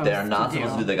to do. They're not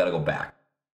supposed to do. They got to go back.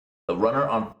 The runner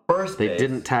on first They base.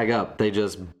 didn't tag up. They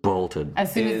just bolted.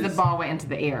 As soon as is- the ball went into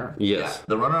the air. Yes. Yeah,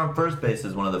 the runner on first base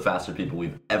is one of the faster people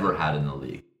we've ever had in the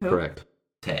league. Correct.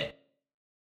 Tay.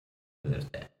 There's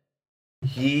Tay.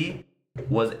 He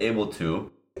was able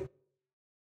to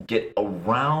get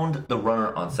around the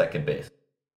runner on second base.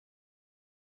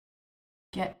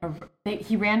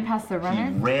 He ran past the He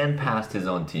runner? ran past his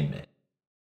own teammate.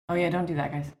 Oh, yeah, don't do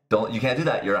that, guys. You can't do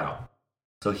that. You're out.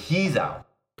 So he's out.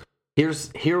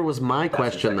 Here was my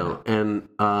question the though, and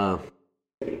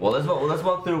Well, let's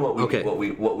walk through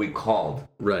what we called.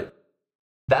 right.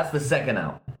 That's the second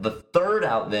out. The third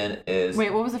out then is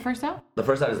Wait, what was the first out? the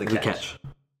first out is the The catch. catch.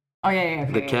 Oh, yeah.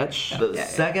 Okay, The yeah, catch. The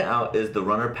second out is the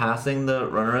runner passing the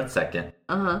runner at second.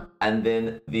 Uh-huh. And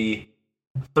then the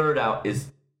third out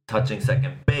is touching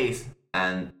second base,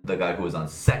 and the guy who was on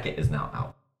second is now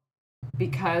out.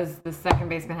 Because the second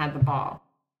baseman had the ball.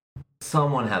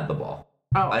 Someone had the ball.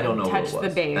 Oh, I don't know who it touched was. the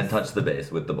base. And touched the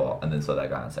base with the ball, and then so that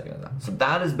guy on second is out. So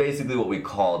that is basically what we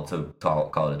called to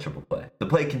call it a triple play. The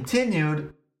play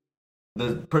continued.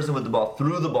 The person with the ball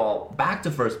threw the ball back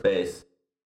to first base.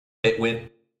 It went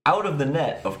out of the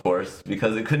net, of course,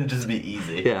 because it couldn't just be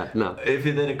easy. Yeah. No. If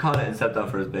he then caught it and stepped on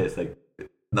first base, like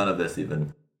none of this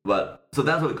even. But so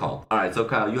that's what we called. All right, so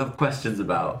Kyle, you have questions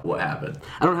about what happened.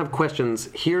 I don't have questions.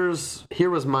 Here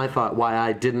was my thought why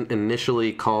I didn't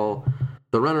initially call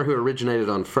the runner who originated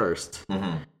on 1st.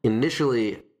 Mm-hmm.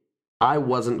 Initially, I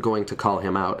wasn't going to call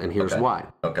him out, and here's Okay. why.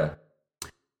 Okay.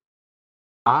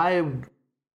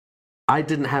 I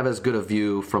didn't have as good a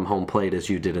view from home plate as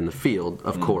you did in the field,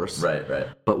 of course. Right.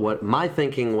 But what my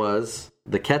thinking was,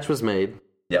 the catch was made,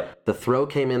 Yep. the throw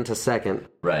came into second,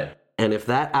 Right. and if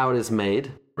that out is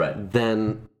made, Right.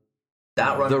 then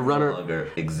That runner, The runner- no longer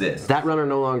exists. that runner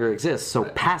no longer exists. So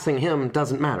passing him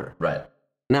doesn't matter. Right.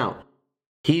 Now,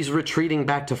 he's retreating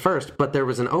back to first, but there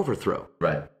was an overthrow.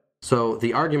 Right. So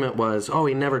the argument was, oh,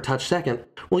 he never touched second.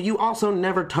 Well, you also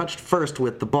never touched first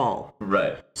with the ball.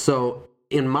 Right. So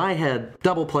in my head,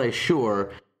 double play,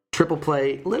 sure. Triple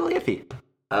play, little iffy.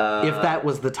 If that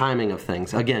was the timing of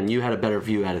things. Again, you had a better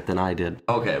view at it than I did.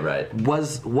 Okay. Right.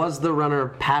 Was the runner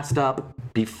passed up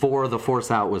before the force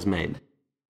out was made?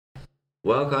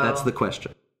 Well, Kyle, That's the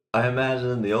question. I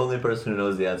imagine the only person who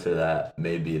knows the answer to that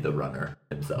may be the runner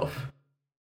himself.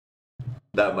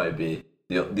 That might be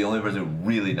the only person who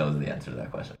really knows the answer to that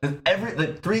question.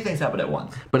 Because 3 things happen at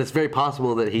once. But it's very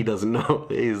possible that he doesn't know.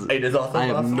 It is also I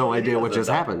have possible no that he idea what doesn't just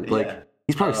know. happened. Yeah. Like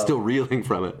he's probably still reeling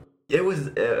from it. It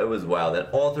was wild. And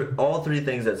all three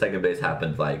things at second base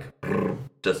happened like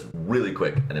just really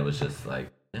quick, and it was just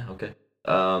like, yeah, okay.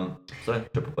 So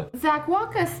triple play. Zach,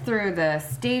 walk us through the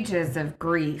stages of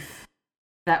grief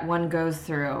that one goes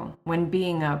through when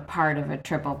being a part of a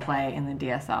triple play in the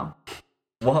DSL.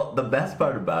 Well, the best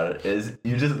part about it is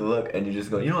you just look and you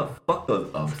just go, you know what? Fuck those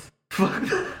umps. Fuck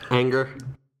Anger.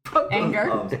 those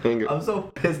Anger? umps. Anger. I'm so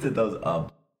pissed at those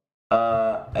umps.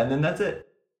 And then that's it.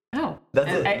 Oh. That's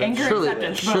it. Anger Surely,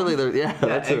 acceptance. surely there. Yeah, Yeah,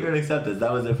 that's anger it. and acceptance.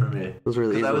 That was it for me. It was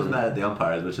really easy. I was mad at the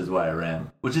umpires, which is why I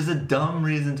ran. Which is a dumb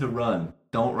reason to run.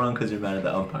 Don't run because you're mad at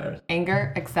the umpires.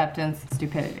 Anger, acceptance,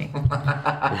 stupidity.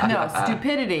 No,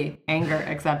 stupidity, anger,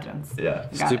 acceptance. Yeah.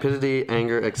 Got it. Stupidity,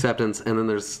 anger, acceptance, and then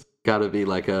there's got to be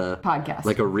like a Podcast.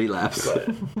 like a relapse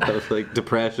of like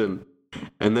depression,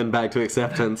 and then back to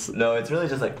acceptance. No, it's really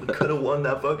just like we could have won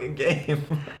that fucking game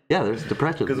Yeah, there's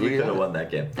depression because we You could got have it. won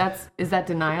that game. Is that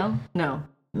denial? No.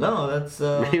 No, that's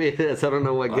Maybe it is. I don't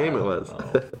know what game it was.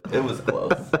 It was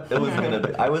close. It was gonna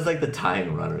be. I was like the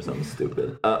tying run or something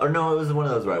stupid. Or no, it was one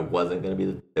of those where I wasn't gonna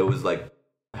be. It was like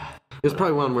It was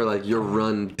probably one where like your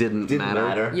run didn't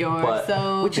matter. You're but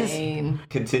so which is- vain.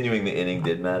 continuing the inning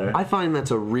did matter. I find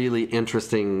that's a really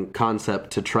interesting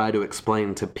concept to try to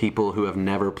explain to people who have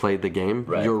never played the game.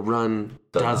 Right. Your run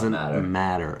Doesn't doesn't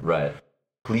matter. Right.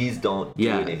 Please don't do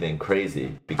Yeah. anything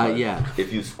crazy because yeah.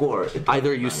 if you score, it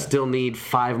Either you matter. still need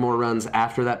 5 more runs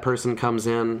after that person comes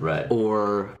in, Right.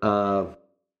 or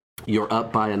you're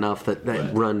up by enough that that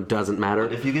Right. run doesn't matter.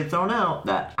 If you get thrown out,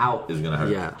 that out is gonna hurt.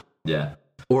 Yeah. Yeah.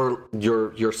 Or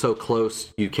you're so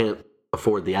close you can't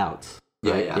afford the outs.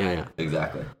 Right? Yeah.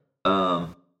 Exactly.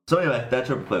 So anyway, that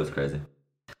triple play was crazy.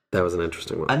 That was an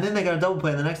interesting one. And then they got a double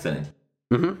play in the next inning.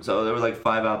 Mhm. So there were like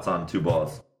 5 outs on 2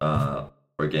 balls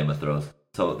for a game of throws.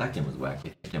 So that game was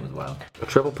wacky. That game was wild. A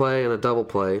triple play and a double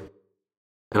play.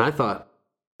 And I thought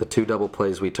the 2 double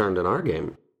plays we turned in our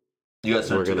game. You guys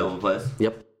started We're 2 gonna- double plays?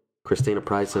 Yep. Christina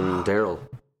Price and Daryl.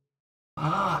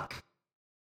 Fuck.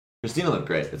 Christina looked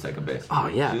great at second base. Oh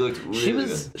yeah, She looked really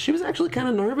good. She was actually kind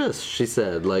of nervous. She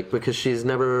said, like, because she's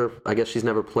never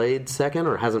played second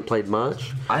or hasn't played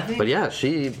much. I think. But yeah,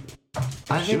 she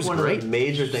I think was one great. of the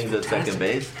major things at second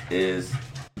base is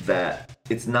that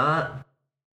it's not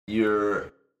the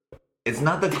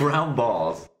ground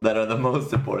balls that are the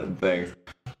most important things.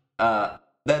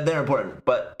 That they're important,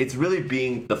 but it's really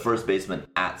being the first baseman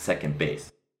at second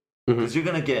base. Because you're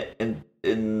gonna get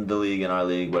in the league, in our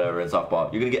league, whatever, in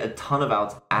softball, you're gonna get a ton of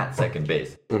outs at second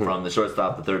base from the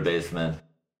shortstop, the third baseman,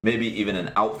 maybe even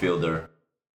an outfielder.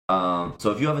 So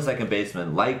if you have a second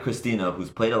baseman like Christina, who's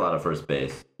played a lot of first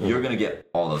base, you're gonna get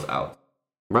all those outs.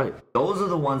 right. Those are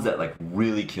the ones that like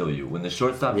really kill you when the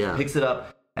shortstop Yeah. picks it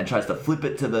up and tries to flip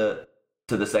it to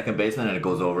the second baseman and it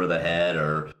goes over the head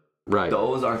or. Right.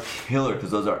 Those are killer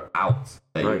because those are outs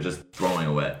that you're Right. just throwing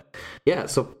away. Yeah.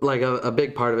 So like a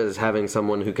big part of it is having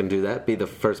someone who can do that, be the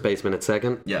first baseman at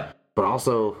second, Yeah. but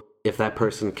also if that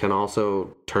person can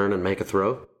also turn and make a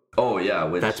throw, Oh yeah,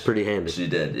 which that's pretty handy. She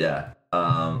did, yeah.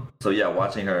 So yeah,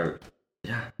 watching her,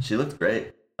 yeah, she looked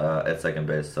great at second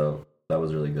base. So that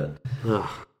was really good. Ugh.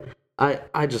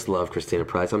 I just love Christina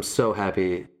Price. I'm so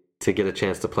happy to get a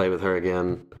chance to play with her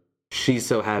again. She's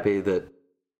so happy that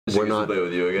She we're gets to not. play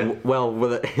with you again. Well,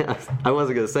 I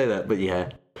wasn't going to say that, but yeah.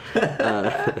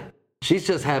 She's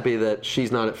just happy that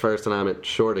she's not at first and I'm at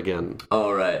short again.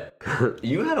 All right,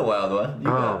 you had a wild one.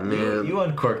 Man. You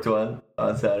uncorked one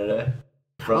on Saturday.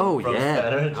 From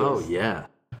center, just, Oh yeah.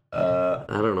 I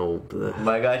don't know.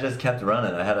 My guy just kept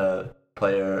running. I had a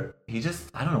player.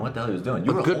 I don't know what the hell he was doing.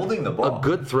 You were holding the ball. A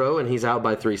good throw and he's out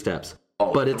by 3 steps.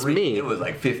 Oh, but it's 3. me. It was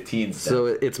like 15 steps. So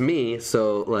it's me.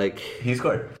 So like He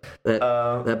scored.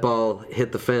 that ball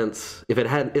hit the fence. If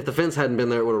the fence hadn't been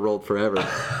there, it would have rolled forever.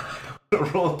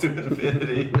 Roll to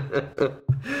infinity.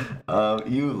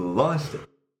 You launched it.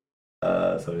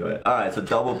 So anyway, all right. So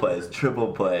double plays,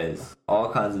 triple plays,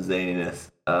 all kinds of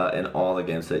zaniness in all the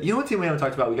games today. You know what team we haven't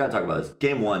talked about? We gotta talk about this.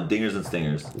 Game 1, Dingers and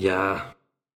Stingers Yeah.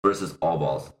 versus All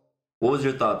Balls. What was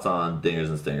your thoughts on Dingers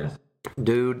and Stingers?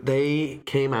 Dude, they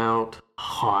came out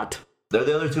hot. They're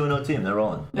the other 2-0 team. They're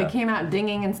rolling. They came out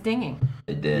dinging and stinging.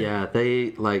 They did. Yeah,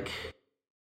 they like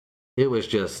it was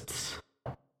just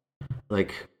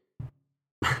like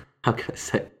how can I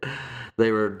say it?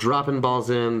 They were dropping balls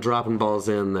in,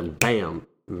 then bam,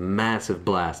 massive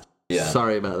blast. Yeah.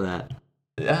 Sorry about that.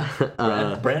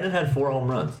 Yeah. Brandon had 4 home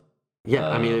runs. Yeah,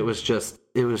 I mean it was just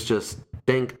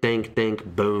dink, dink, dink,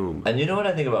 boom. And you know what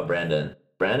I think about Brandon?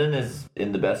 Brandon is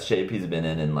in the best shape he's been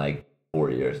in like 4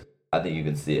 years. I think you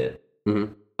can see it.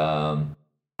 Mhm.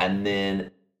 And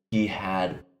then he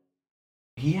had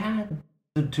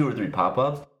the 2 or 3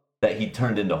 pop-ups that he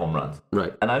turned into home runs.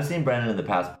 Right, And I've seen Brandon in the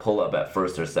past pull up at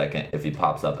first or second if he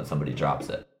pops up and somebody drops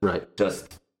it. right.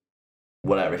 Just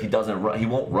whatever. He doesn't run. He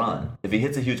won't run. If he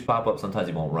hits a huge pop-up, sometimes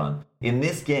he won't run. In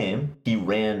this game, he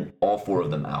ran all 4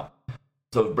 of them out.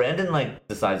 So if Brandon like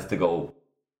decides to go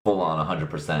full on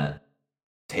 100%,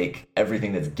 take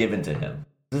everything that's given to him,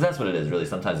 because that's what it is really.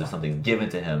 Sometimes if something's given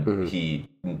to him, he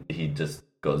just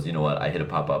goes, you know what? I hit a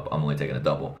pop-up. I'm only taking a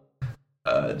double.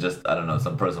 Just, I don't know,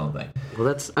 some personal thing. Well,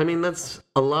 that's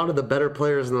a lot of the better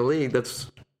players in the league.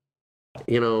 That's,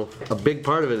 a big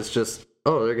part of it is just,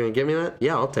 oh, they're going to give me that?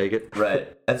 Yeah, I'll take it.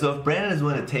 Right. And so if Brandon is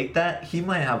willing to take that, he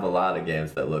might have a lot of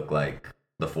games that look like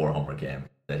the 4-homer game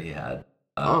that he had.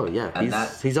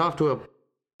 He's off to a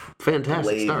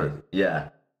fantastic start. Yeah.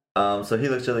 So he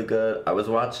looks really good. I was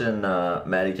watching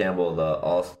Matty Campbell, the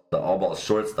all ball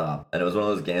shortstop, and it was one of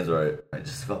those games where I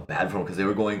just felt bad for him because they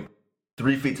were going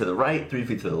 3 feet to the right, 3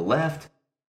 feet to the left.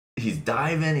 He's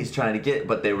diving, he's trying to get,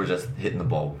 but they were just hitting the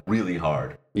ball really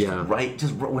hard. Yeah.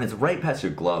 Just when it's right past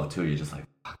your glove too, you're just like,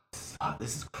 fuck,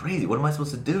 this is crazy. What am I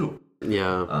supposed to do?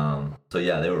 Yeah. So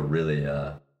yeah, they were really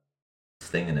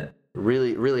stinging it.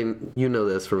 Really, really,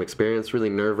 this from experience, really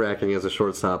nerve-wracking as a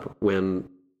shortstop when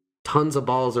tons of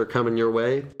balls are coming your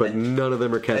way, but none of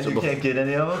them are catchable. And you can't get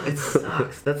any of them? It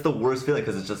sucks. That's the worst feeling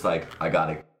because it's just like,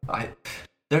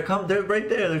 they're right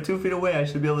there. They're 2 feet away. I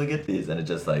should be able to get these. And it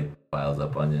just like piles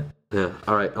up on you. Yeah.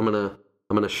 All right. I'm gonna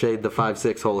shade the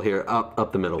 5-6 hole here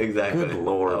up the middle. Exactly. Good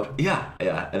Lord. Yeah.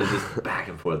 And it's just back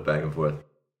and forth.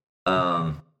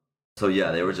 So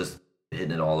yeah, they were just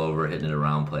hitting it all over, hitting it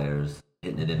around players,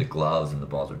 hitting it into gloves, and the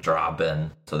balls were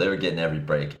dropping. So they were getting every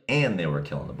break, and they were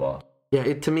killing the ball.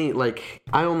 Yeah, to me, like,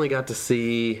 I only got to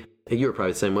see, you were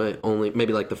probably the same way, only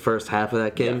maybe like the first half of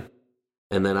that game. Yeah.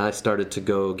 And then I started to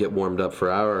go get warmed up for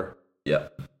our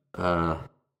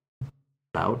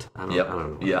bout. I don't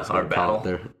know. Yeah, our battle.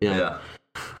 There. Yeah.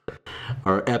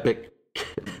 Our epic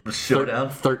showdown.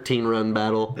 13-run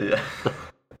battle. Yeah.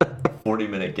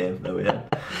 40-minute game that we had.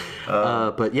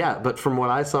 But from what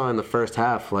I saw in the first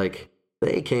half, like,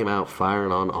 they came out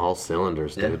firing on all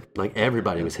cylinders, dude. Yeah. Like,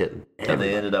 everybody was hitting. And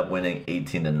they ended up winning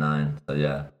 18-9. So,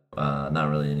 yeah, not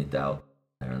really any doubt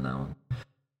there in that one.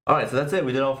 All right, so that's it.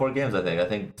 We did all 4 games, I think. I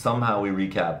think somehow we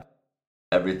recapped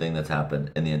everything that's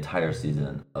happened in the entire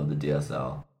season of the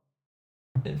DSL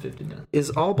in 50 minutes.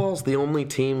 Is All Balls the only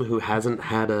team who hasn't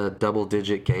had a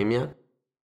double-digit game yet?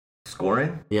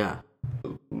 Scoring? Yeah.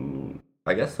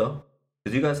 I guess so.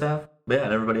 Because you guys have? But yeah,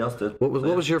 and everybody else did. What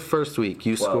was your first week?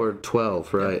 You 12. Scored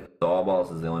 12, right? Yeah. So All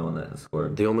Balls is the only one that has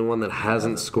scored. The only one that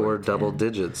hasn't scored double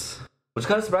digits. Which is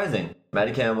kind of surprising.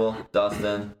 Matty Campbell,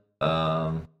 Dustin,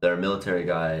 their military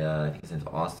guy, I think his name's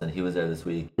Austin. He was there this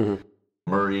week. Mm-hmm.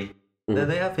 Murray. Mm-hmm.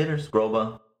 They have hitters.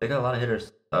 Groba. They got a lot of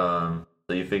hitters. So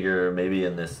you figure maybe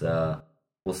in this,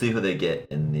 we'll see who they get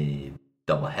in the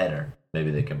doubleheader.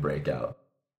 Maybe they can break out.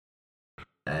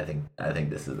 I think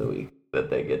this is the week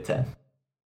that they get 10.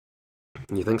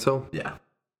 You think so? Yeah.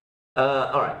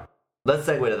 All right. Let's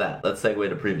segue to that. Let's segue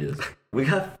to previews. We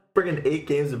got friggin' 8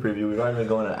 games to preview. We've already been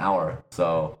going an hour.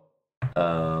 So,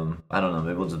 I don't know.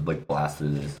 Maybe we'll just like blast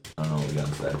through this. I don't know what we got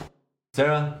to say.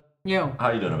 Sarah? Yo. How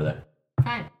are you doing over there?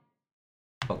 Fine.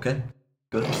 Okay.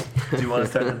 Good. Do you want to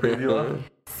start the preview off?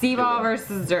 Seaball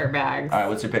versus Dirtbags. All right.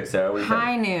 What's your pick, Sarah? What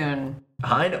High noon.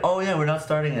 Oh, yeah. We're not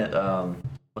starting at,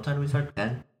 what time do we start?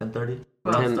 10? 10:30?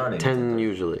 We're not starting 10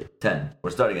 usually. 10. We're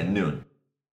starting at noon.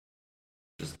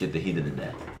 Just get the heat of the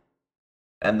day.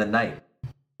 And the night.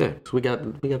 Yeah, so we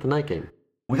got the night game.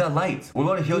 We got lights. We're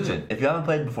going to Hyojin. If you haven't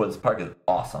played before, this park is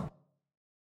awesome.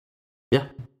 Yeah.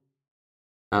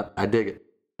 I dig it.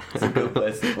 It's a good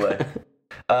place to play.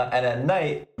 And at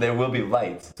night, there will be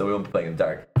lights, so we won't be playing in the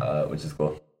dark, which is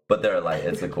cool. But there are lights.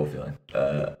 It's a cool feeling.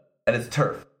 And it's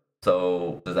turf.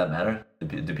 So does that matter?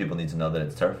 Do people need to know that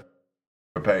it's turf?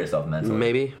 Prepare yourself mentally.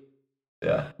 Maybe.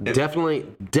 Yeah.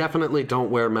 Definitely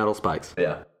don't wear metal spikes.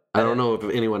 Yeah. I don't know if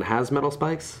anyone has metal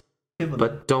spikes,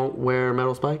 but don't wear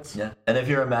metal spikes. Yeah. And if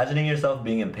you're imagining yourself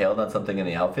being impaled on something in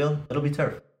the outfield, it'll be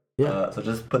turf. Yeah. So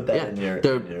just put that in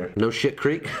your... No shit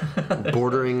creek,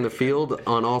 bordering the field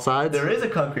on all sides. There is a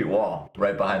concrete wall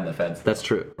right behind the fence. That's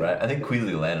true. Right? I think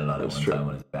Queasley landed on it one time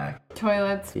on his back.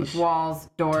 Toilets with walls,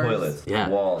 doors. Toilets,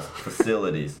 walls,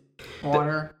 facilities.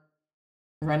 Water.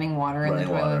 Running water in the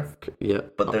toilets. Yeah.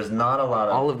 But there's not a lot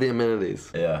of... all of the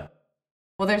amenities. Yeah.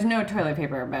 Well, there's no toilet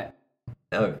paper, but...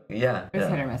 Oh, yeah. There's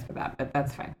hit or miss with that, but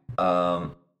that's fine.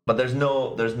 But there's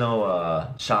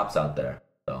no shops out there,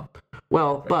 so...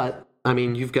 Well, but, I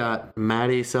mean, you've got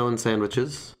Maddie selling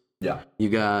sandwiches. Yeah. You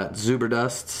got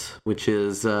Zuberdusts, which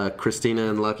is Christina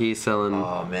and Lucky selling...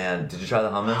 Oh, man. Did you try the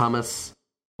hummus? Hummus.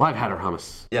 Well, I've had her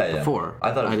hummus before.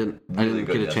 I thought I didn't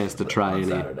get a chance to try any.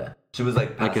 Saturday. She was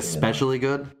like especially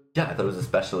good? Yeah, I thought it was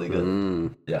especially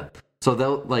good. Yeah. So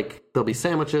there'll be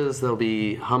sandwiches, there'll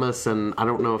be hummus, and I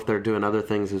don't know if they're doing other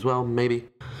things as well, maybe.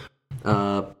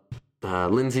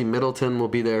 Lindsay Middleton will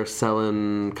be there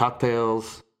selling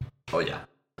cocktails. Oh, yeah.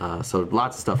 So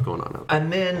lots of stuff going on.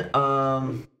 And then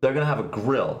they're going to have a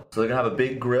grill. So they're going to have a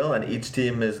big grill, and each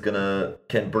team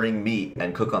can bring meat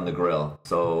and cook on the grill.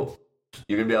 So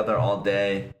You're gonna be out there all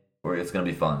day, or it's gonna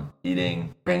be fun.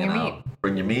 Eating, Bring your hanging out.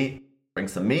 Bring your meat. Bring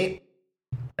some meat,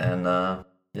 and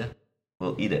yeah,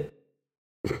 we'll eat it.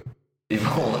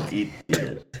 People won't eat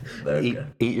it.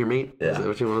 Eat your meat? Yeah. Is that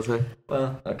what you want to say?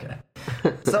 Well, okay.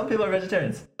 Some people are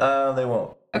vegetarians. They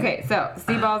won't. Okay, so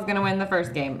Seaball's going to win the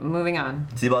first game. Moving on.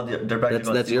 Seaball, Dirtbag.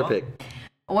 That's your pick.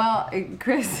 Well,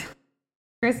 Chris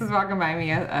was walking by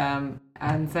me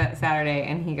on Saturday,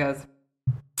 and he goes,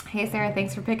 "Hey, Sarah,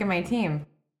 thanks for picking my team."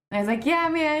 And I was like, "Yeah,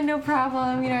 man, no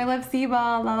problem. You know, I love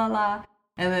Seaball, la la la."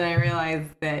 And then I realized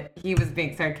that he was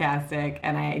being sarcastic,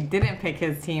 and I didn't pick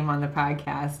his team on the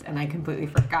podcast, and I completely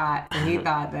forgot. And he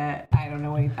thought that, I don't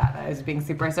know what he thought, that I was being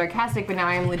super sarcastic, but now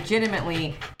I'm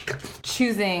legitimately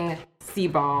choosing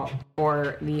Seaball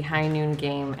for the high noon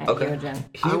game at Yogen.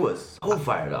 He was so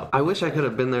fired up. I wish I could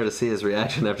have been there to see his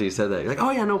reaction after you said that. You're like,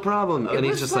 oh yeah, no problem. And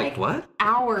he's just like, what?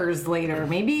 Hours later,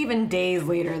 maybe even days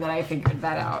later, that I figured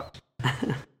that out.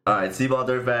 All right, Seaball,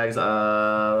 Dirtbags.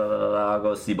 I'll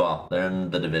go Seaball. They're in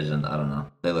the division. I don't know.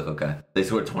 They look okay. They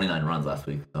scored 29 runs last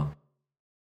week, so.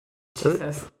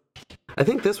 Jesus. I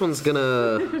think this one's gonna.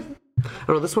 I don't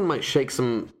know. This one might shake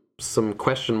some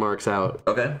question marks out.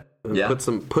 Okay. Yeah.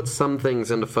 Put some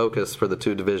things into focus for the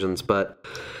two divisions, but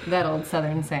That old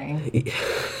Southern saying.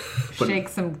 Shake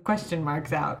some question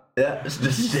marks out. Yeah,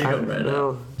 just shake them right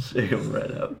know. up. Shake them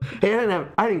right up. hey,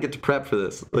 I didn't get to prep for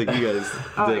this like you guys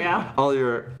Oh, did. yeah? All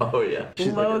your Oh, yeah.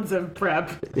 Loads of prep.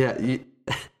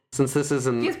 since this is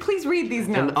Yes, please read these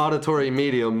an notes. auditory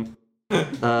medium,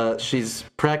 she's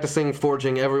practicing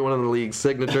forging every one of the league's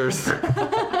signatures.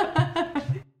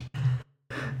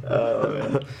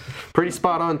 Pretty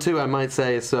spot on too, I might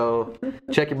say. So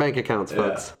check your bank accounts,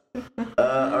 folks.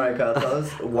 All right, Kyle, tell us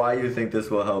why you think this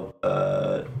will help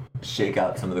shake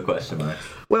out some of the question marks.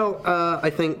 Well, I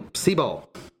think Seaball.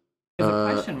 Is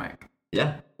a question mark.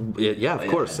 Yeah. Yeah, of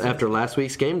course. After last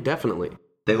week's game, definitely.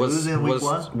 They lose in week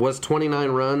one? Was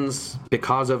 29 runs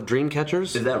because of dream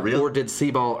catchers? Is that real? Or did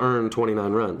Seaball earn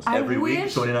 29 runs? Every week,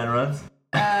 wish- 29 runs?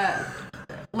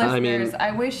 Listeners,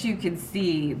 I wish you could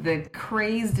see the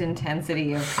crazed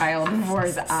intensity of Kyle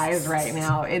DeVore's eyes right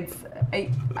now. It's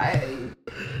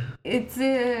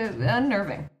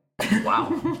unnerving. Wow.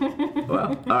 Wow.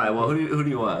 All right, well, who do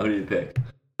you want? Who do you pick?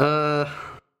 I'm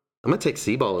going to take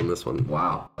Seaball in this one.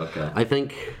 Wow. Okay. I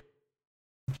think,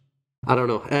 I don't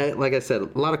know. Like I said, a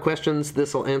lot of questions.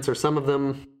 This will answer some of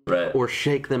them. Right. Or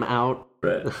shake them out.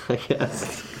 Right. I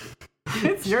guess.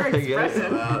 It's your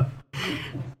expression.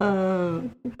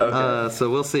 Okay. So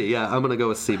we'll see. Yeah, I'm going to go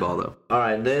with Seaball, though. All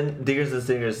right, then Dingers and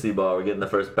Stingers, Seaball. We're getting the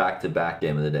first back-to-back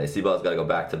game of the day. Seaball's got to go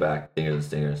back-to-back Dingers and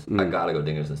Stingers. I got to go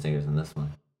Dingers and Stingers in this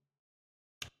one.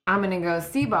 I'm going to go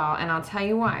Seaball, and I'll tell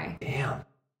you why. Damn.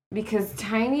 Because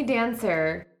Tiny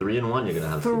Dancer 3-1, you're going to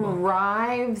have Seaball.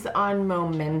 thrives on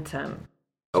momentum.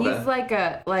 Okay. He's like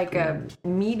a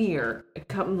meteor,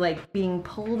 like being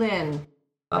pulled in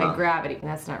by gravity.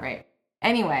 That's not right.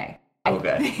 Anyway.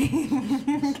 Okay.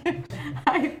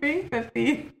 I think that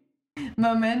the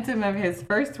momentum of his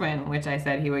first win, which I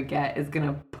said he would get, is going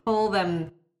to pull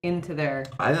them into their...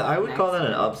 I would call that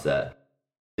an upset.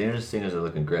 Dingers and Stingers are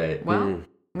looking great. Well,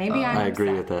 maybe I'm I agree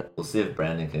upset. with that. We'll see if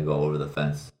Brandon can go over the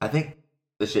fence. I think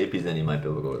the shape he's in, he might be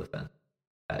able to go over the fence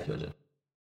at Hyojin.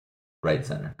 Right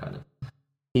center, kind of.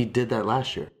 He did that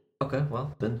last year. Okay,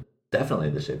 well, then definitely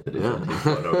the shape that he's in. He's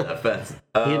going over that fence.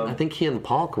 I think he and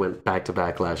Paulk went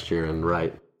back-to-back last year and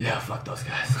right. Yeah, fuck those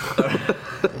guys.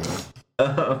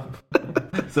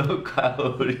 So,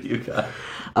 Kyle, what do you got?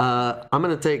 I'm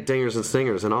going to take Dingers and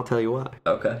Stingers, and I'll tell you why.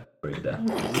 Okay, break it down.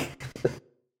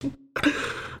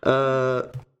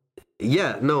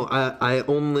 Yeah, no,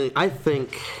 I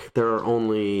think there are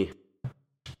only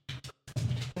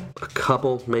a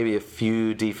couple, maybe a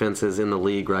few defenses in the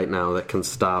league right now that can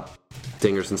stop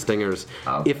Dingers and Stingers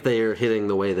if they are hitting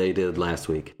the way they did last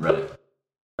week. Right.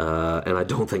 And I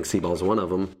don't think Seaball's one of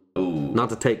them. Ooh. Not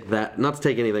to take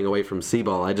anything away from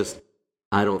Seaball.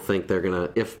 I don't think they're gonna.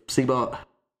 If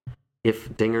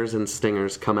Dingers and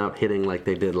Stingers come out hitting like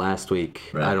they did last week,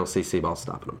 Right. I don't see Seaball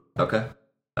stopping them. Okay.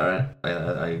 All right.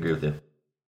 I agree with you.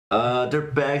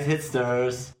 Dirtbags,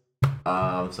 Hitsters.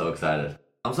 I'm so excited.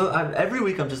 Every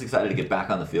week I'm just excited to get back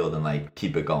on the field and like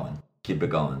keep it going,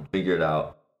 figure it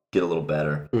out, get a little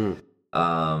better.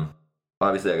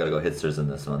 Obviously I got to go Hitsters in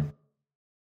this one.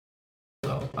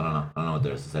 So I don't know what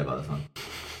there is to say about this one.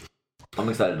 I'm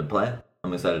excited to play.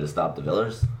 I'm excited to stop the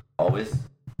Villers. Always.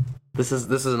 This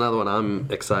is another one I'm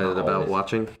excited about Always.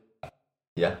 watching.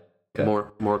 Yeah. Okay.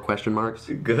 More question marks.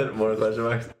 Good. More question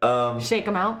marks. Shake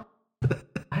him out.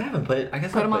 I haven't played. I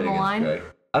guess Put I've him played on the against line. Greg.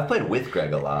 I've played with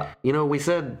Greg a lot. You know, we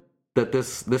said that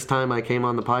this time I came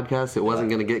on the podcast, it wasn't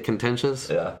going to get contentious.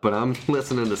 Yeah. But I'm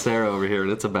listening to Sarah over here,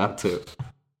 and it's about to.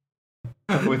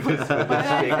 with this shake him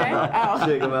out,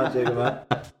 shake him out, shake him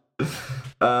out.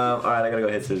 All right, I gotta go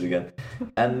hipsters again.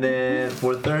 And then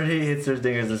 4:30, hipsters,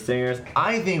 dingers, and stingers.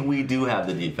 I think we do have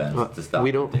the defense to stop.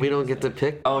 We don't get to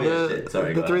pick. Oh yeah, shit.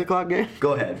 Sorry. The 3 o'clock game.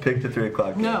 Go ahead, pick the 3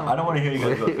 o'clock game. No. I don't want to hear you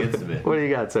guys go against me. What do you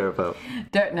got, Sarah Poe?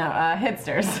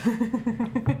 Hipsters.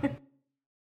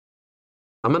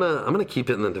 I'm gonna keep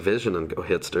it in the division and go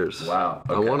hipsters. Wow.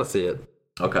 I okay. want to see it.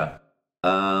 Okay.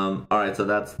 All right, so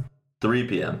that's 3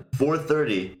 p.m.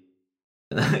 4:30.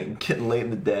 Getting late in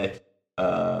the day.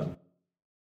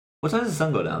 What time does the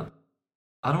sun go down?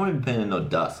 I don't want to be playing in no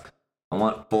dusk. I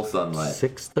want full sunlight.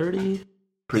 6:30.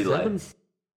 Pre-lights.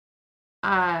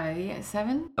 Yeah,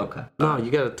 7. Okay. No,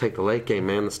 you got to take the late game,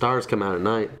 man. The stars come out at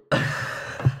night.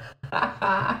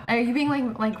 Are you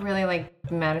being like really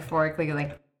like metaphorically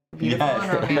like beautiful and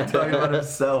Yeah, he's romantic? talking about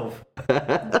himself.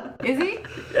 Is he?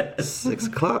 6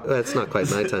 o'clock. That's not quite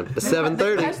nighttime.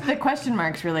 7:30. The question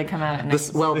marks really come out at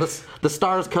night. The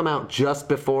stars come out just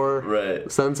before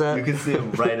Right. sunset. You can see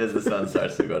them right as the sun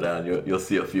starts to go down. You'll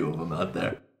see a few of them out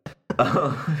there.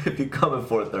 If you come at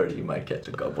 4:30, you might catch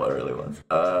a couple of early ones.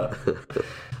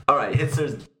 All right,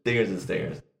 hipsters, dingers, and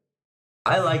stingers.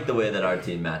 I like the way that our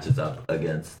team matches up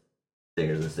against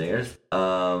dingers and stingers.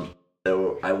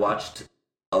 I watched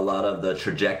a lot of the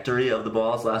trajectory of the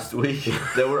balls last week.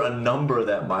 There were a number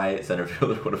that my center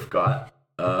fielder would have got.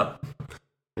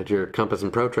 Had your compass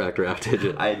and protractor out, did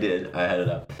you? I did. I had it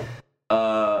up.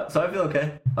 So I feel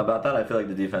okay about that. I feel like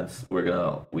the defense we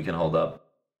can hold up.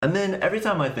 And then every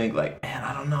time I think like, man,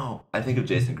 I don't know, I think of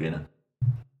Jason Greena.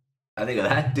 I think of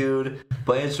that dude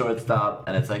playing shortstop,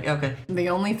 and it's like, okay, The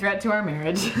only threat to our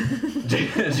marriage.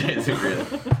 Jason Greena.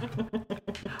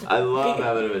 I love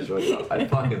having him at shortstop. I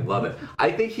fucking love it.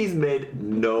 I think he's made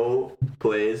no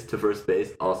plays to first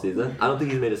base all season. I don't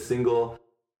think he's made a single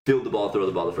field the ball, throw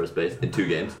the ball to first base in 2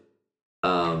 games.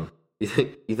 You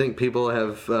think people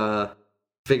have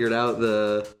figured out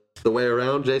the way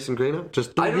around Jason Greena?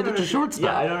 Just don't hit it to shortstop.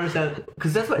 Yeah, I don't understand.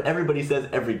 Because that's what everybody says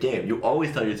every game. You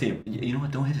always tell your team, you know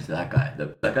what, don't hit it to that guy.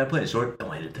 That guy playing short,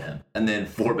 don't hit it to him. And then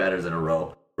 4 batters in a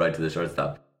row right to the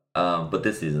shortstop. But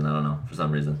this season, I don't know, for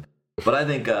some reason. But I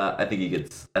think he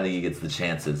gets the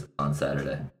chances on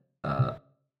Saturday.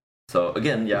 So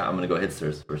again, yeah, I'm gonna go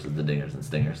hipsters versus the dingers and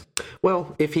stingers.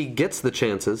 Well, if he gets the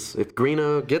chances, if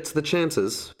Greena gets the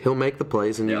chances, he'll make the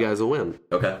plays and you Yeah. guys will win.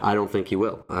 Okay. I don't think he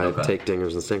will. I Okay. take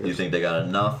dingers and stingers. You think they got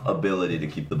enough ability to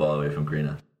keep the ball away from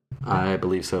Greena? I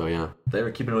believe so, yeah. They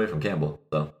were keeping it away from Campbell,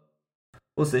 so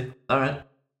we'll see. All right,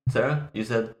 Sarah, you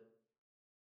said.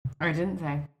 I didn't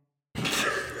say.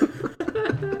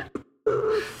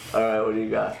 All right, what do you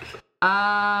got?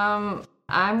 I'm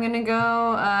gonna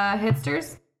go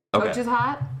hipsters. Okay. Coach is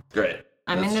hot. Great.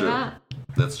 I'm That's into true. that.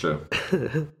 That's true.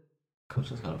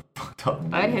 Coach is kind of fucked up.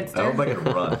 I name. hipster. I hope I can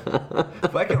run.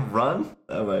 If I can run,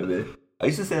 that might be. I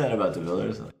used to say that about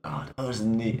DeVillers. Like, oh, DeVillers'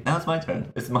 knee. Now it's my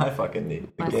turn. It's my fucking knee.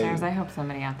 The game. Listeners, I hope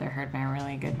somebody out there heard my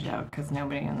really good joke because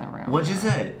nobody in the room. What'd you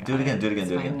say? Do it again. Do it again. It's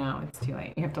Do it fine. again. No, it's too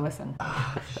late. You have to listen.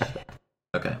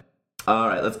 Okay. All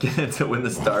right. Let's get into when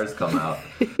the stars come out.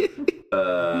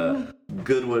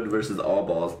 Goodwood versus All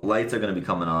Balls. Lights are going to be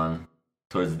coming on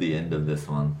towards the end of this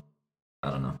one. I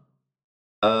don't know.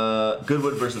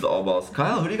 Goodwood versus All Balls.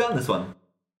 Kyle, who do you got in this one?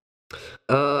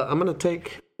 I'm going to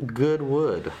take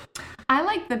Goodwood. I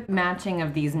like the matching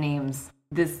of these names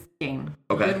this game.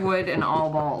 Okay. Goodwood and All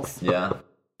Balls. Yeah.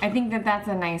 I think that's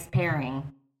a nice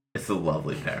pairing. It's a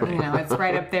lovely You pairing. know, it's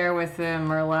right up there with the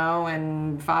Merlot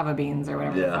and fava beans or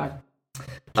whatever Yeah. the fuck.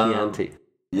 Chianti.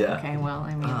 Yeah. Okay, well,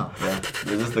 I mean, Oh, yeah.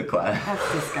 This is the class.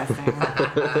 that's disgusting.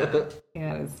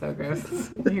 Yeah, it's so gross.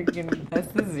 This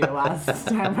is your last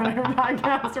time on our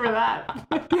podcast for that.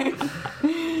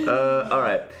 All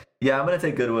right. Yeah, I'm going to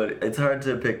take Goodwood. It's hard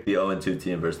to pick the 0-2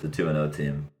 team versus the 2-0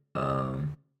 team.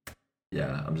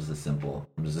 Yeah, I'm just a simple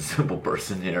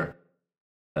person here.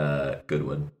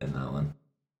 Goodwood in that one.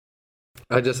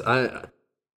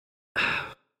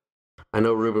 I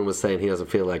know Ruben was saying he doesn't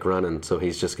feel like running, so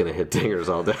he's just going to hit dingers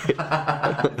all day.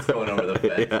 It's going over the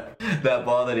fence. Yeah. That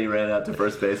ball that he ran out to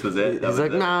first base was it? That He's was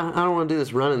like, it? nah, I don't want to do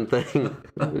this running thing.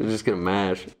 I'm just going to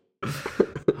mash.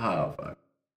 Oh, fuck.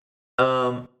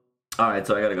 All right,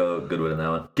 so I got to go Goodwood in that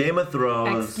one. Game of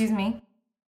Thrones. Excuse me.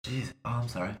 Jeez. Oh, I'm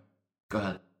sorry. Go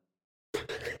ahead.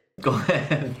 Go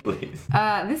ahead, please.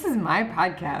 This is my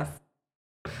podcast.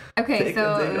 Okay, Take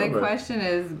so the over. question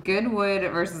is Goodwood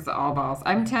versus All Balls.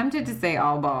 I'm tempted to say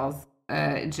All Balls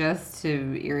just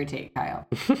to irritate Kyle.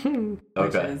 Which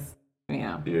Okay. is, you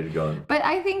know. You're going. But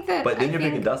I think that. But then I you're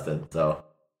think, picking Dustin, so.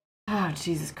 Oh,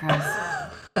 Jesus Christ.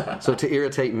 So to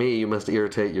irritate me, you must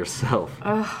irritate yourself.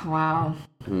 Oh, wow.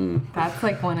 That's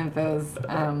like one of those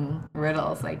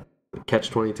riddles. Like,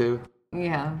 Catch-22?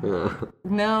 yeah. Yeah.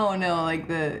 No, like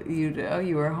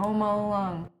you were home all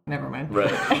along. Never mind.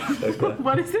 Right. Okay.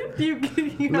 What is it?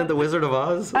 Isn't that the Wizard of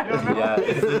Oz? I don't know. Yeah,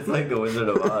 it's like the Wizard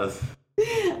of Oz.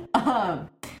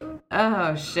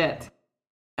 Oh, shit.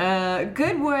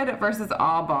 Goodwood versus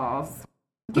All Balls.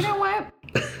 You know what?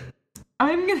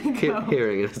 I'm gonna go.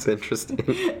 Hearing it is interesting.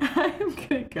 I'm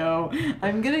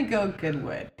gonna go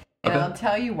Goodwood. And Okay. I'll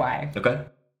tell you why. Okay.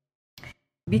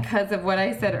 Because of what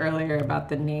I said earlier about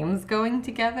the names going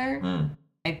together,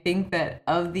 I think that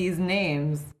of these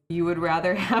names, you would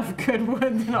rather have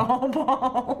Goodwood than All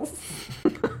Balls.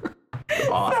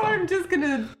 So Awesome. I'm just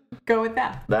gonna go with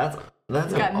that. That's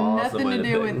It's an got awesome nothing way to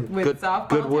do think. with softball.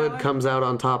 Goodwood talent. comes out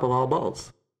on top of All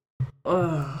Balls.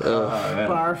 Ugh, Oh, man.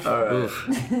 barf. All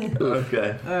right.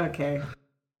 Okay. Okay.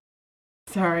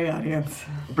 Sorry, audience.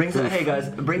 Bring some, hey guys,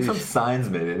 bring some signs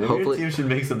maybe. Maybe Hopefully- your team should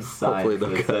make some hopefully signs they'll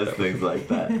that cut says things like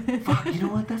that. Fuck, you know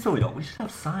what? That's what we don't. We should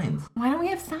have signs. Why don't we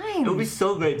have signs? It would be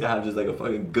so great to have just like a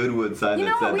fucking Goodwood sign You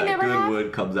know that what said we that never have?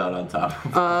 Goodwood comes out on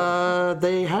top.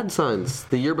 They had signs.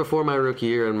 The year before my rookie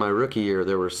year and my rookie year,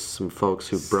 there were some folks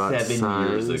who brought 7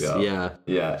 signs. years ago. Yeah.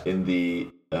 Yeah, in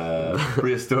the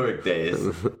prehistoric days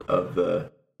of the...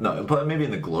 No, but maybe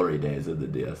in the glory days of the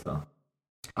DSL.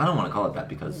 I don't want to call it that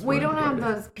because... We we're in don't the have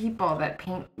glory days. those people that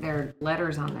paint their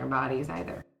letters on their bodies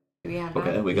either. Do we have that?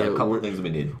 Okay, we got Yeah, a couple we're- things we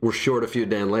need. We're short a few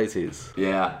Dan Lacey's.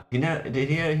 Yeah, he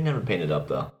never painted up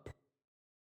though.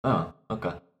 Oh,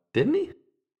 okay. Didn't he?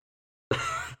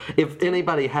 If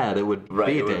anybody had, it would Right,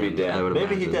 be it would Dan. be Dan. I would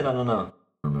Maybe he imagine. did. I don't know.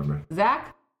 I don't remember.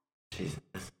 Zach, Jeez,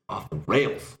 this is off the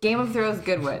rails. Game of Thrones,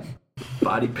 Goodwood.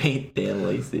 Body paint, Dan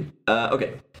Lacey.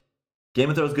 Okay. Game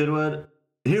of Thrones, Goodwood.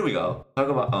 Here we go. Talk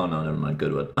about. Oh no, never mind.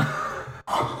 Goodwood.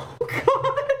 Oh,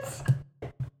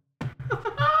 God.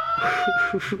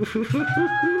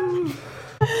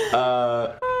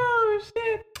 Oh,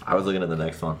 shit. I was looking at the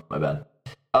next one. My bad.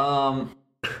 Kyle,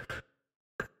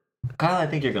 I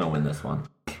think you're gonna win this one.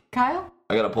 Kyle?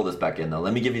 I gotta pull this back in though.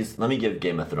 Let me give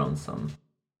Game of Thrones some.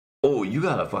 Oh, you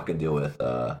gotta fucking deal with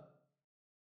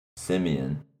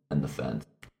Simeon and the fence.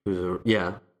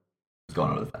 Yeah. He's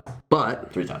going over the fence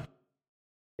But 3 times.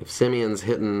 if Simeon's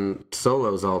hitting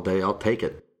solos all day, I'll take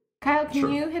it. Kyle, can Sure.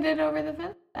 you hit it over the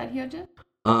fence at Hyojin?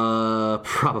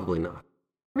 Probably not.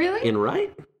 Really? In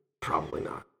right? Probably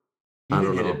not. You I can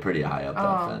don't hit know. it pretty high up that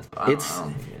Oh. fence. But I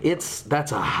don't think it-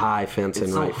 That's a high fence It's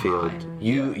in so right field. high.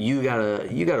 You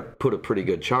gotta put a pretty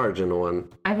good charge into one.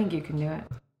 I think you can do it.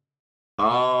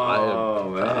 Oh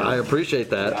man. I appreciate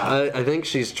that. Yeah. I think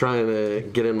she's trying to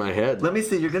get in my head. Let me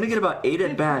see. You're gonna get about 8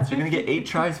 at bats. You're gonna get 8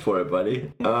 tries for it,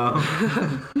 buddy.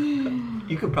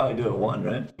 You could probably do it 1,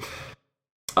 right?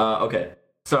 Okay.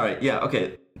 Sorry. Yeah.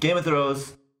 Okay. Game of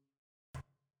Thrones.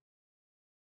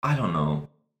 I don't know.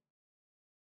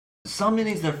 Some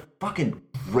innings they're fucking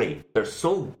great. They're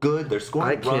so good. They're scoring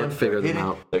I can't runs. figure they're them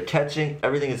hitting, out. They're catching.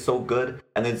 Everything is so good.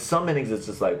 And then some innings it's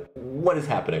just like, what is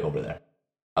happening over there?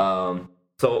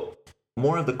 So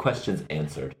more of the questions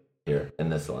answered here in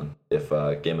this one. If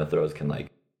Game of Thrones can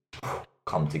like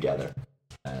come together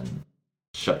and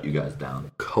shut you guys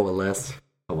down, Coalesce.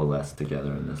 coalesce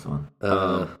together in this one.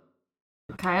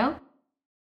 Kyle?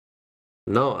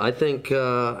 No, I think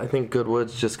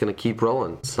Goodwood's just gonna keep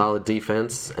rolling. Solid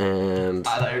defense and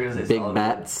I thought you were gonna say big solid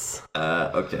bats.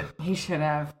 Okay, He should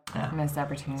have Yeah. missed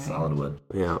opportunity. solid wood.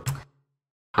 Yeah.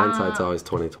 Hindsight's always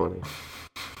 20/20.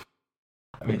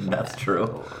 I mean that's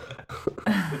true.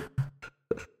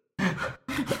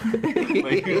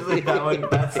 But usually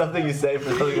that's something you say for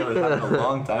something that was happened a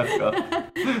long time ago.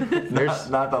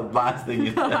 Not the last thing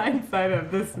you The said. hindsight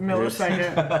of this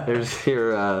millisecond. There's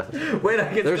your Wait,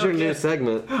 I can there's still your new get-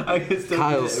 segment. I can still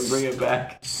Kyle's- get it and bring it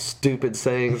back. Stupid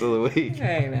sayings of the week.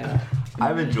 Hey, man.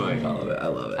 I'm enjoying all of it. I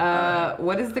love it.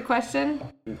 What is the question?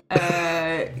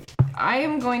 I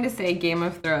am going to say Game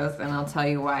of Thrones, and I'll tell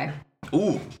you why.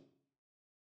 Ooh,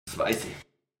 spicy.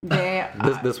 They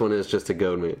This one is just to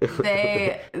goad me.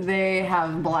 they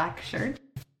have black shirts.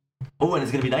 Oh, and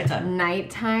it's gonna be nighttime.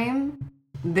 Nighttime.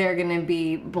 They're gonna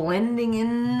be blending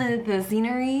in the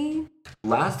scenery.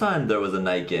 Last time there was a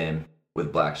night game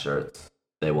with black shirts,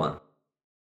 they won.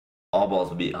 All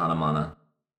Balls beat Hanamana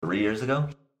 3 years ago.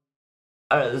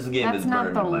 All right, this is a game that's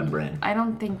burned in my brain. I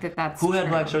don't think that's Who had true.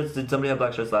 black shirts? Did somebody have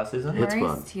black shirts last season? It's Murray's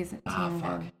fun. team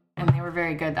fuck. did, and they were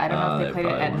very good. I don't know if they they played it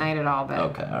probably at won. night at all, but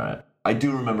Okay, all right. I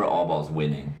do remember All Balls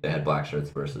winning. They had black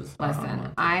shirts versus. listen,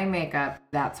 I make up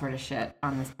that sort of shit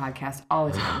on this podcast all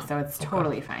the time, so it's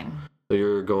totally fine. So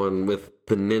you're going with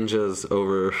the ninjas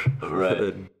over Right.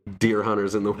 the deer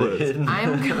hunters in the The woods. hidden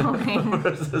I'm going.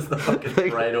 versus the fucking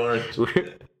bright orange.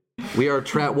 We are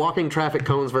walking traffic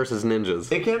cones versus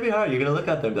ninjas. It can't be hard. You're gonna look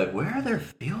out there and be like, "Where are their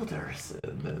fielders?"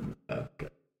 And then, okay.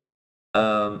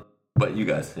 But you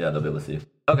guys, yeah, they'll be able to see.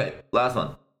 Okay, last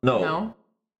one. No.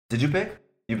 Did you pick?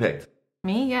 You picked.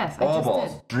 Me? Yes. I All just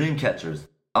balls. did. Dream catchers.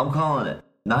 I'm calling it.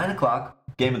 9 o'clock.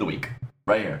 Game of the week.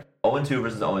 Right here. 0-2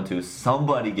 versus 0-2.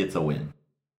 Somebody gets a win.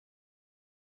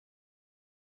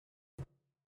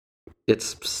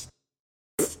 It's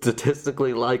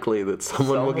statistically likely that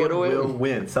someone will get a win. Will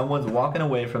win. Someone's walking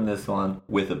away from this one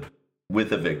with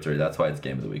a victory. That's why it's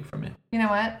game of the week for me. You know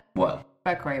what? What?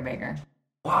 Fuck Corey Baker.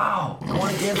 Wow.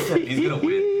 Going against him. He's gonna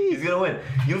win. He's gonna win.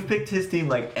 You've picked his team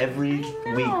like every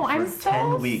week for I'm 10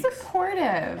 so weeks.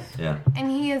 supportive. Yeah.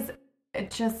 And he is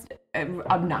just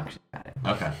obnoxious about it.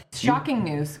 Okay. Shocking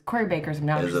news. Corey Baker's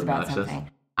obnoxious Is about obnoxious?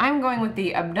 something. I'm going with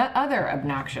the other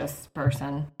obnoxious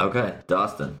person. Okay,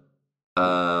 Dawson.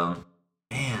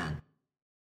 Man.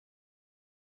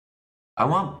 I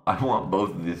want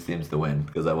both of these teams to win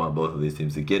because I want both of these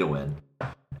teams to get a win.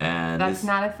 And That's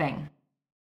not a thing.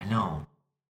 No.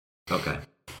 Okay.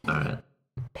 All right.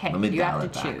 Pick. Let me You dial have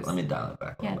it to back. choose. Let me dial it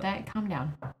back a Yeah, little bit. calm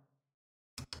down.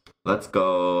 Let's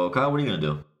go. Kyle, what are you gonna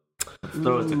do? Let's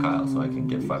throw it to Kyle so I can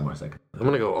get 5 more seconds. I'm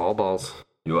going to go all balls.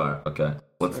 You are? Okay.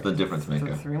 What's the difference For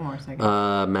maker? 3 more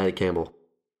seconds. Matty Campbell.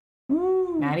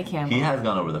 Matty Campbell. He has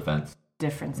gone over the fence.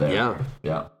 difference. There. Yeah.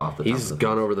 Yeah, off the top He's of the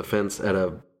gone fence. over the fence at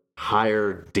a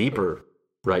higher, deeper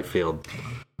right field.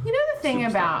 You know the thing Superstar.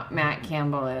 about Matt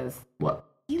Campbell is What?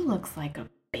 he looks like a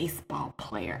baseball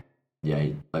player. Yeah,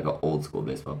 like an old school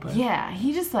baseball player. Yeah,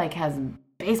 he just like has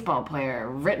baseball player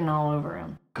written all over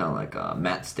him. Kind of like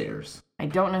Matt Stairs. I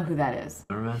don't know who that is,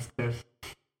 Remember Matt Stairs?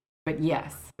 but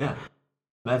yes. Yeah.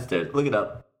 Matt Stairs. Look it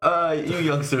up. You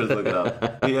youngsters, look it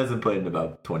up. He hasn't played in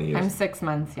about 20 years. I'm 6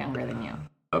 months younger than you.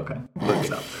 Okay. Look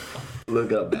it up.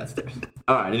 Look up Matt Stairs.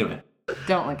 All right, anyway.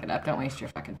 Don't look it up. Don't waste your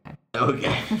fucking time.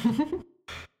 Okay.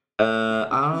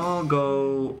 I'll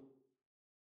go.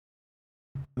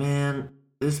 Man,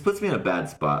 this puts me in a bad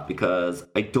spot because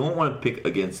I don't want to pick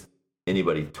against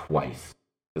anybody twice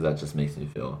because that just makes me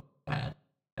feel bad.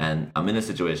 And I'm in a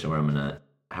situation where I'm going to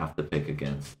have to pick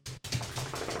against.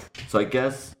 So I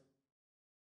guess.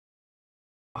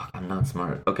 Fuck, I'm not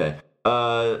smart. Okay.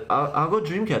 I'll go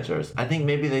Dreamcatchers. I think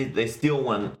maybe they steal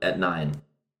one at 9.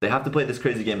 They have to play this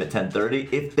crazy game at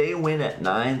 10:30. If they win at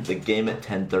 9, the game at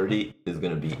 10:30 is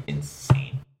going to be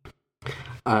insane.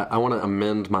 I want to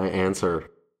amend my answer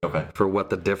Okay. for what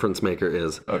the difference maker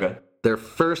is. Okay. Their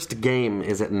first game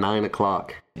is at 9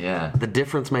 o'clock. Yeah. The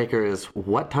difference maker is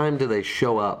what time do they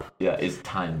show up? Yeah, it's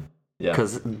time. Yeah.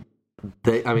 Because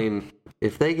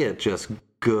if they get just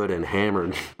good and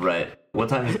hammered, Right. What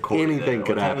time is Corey Anything there?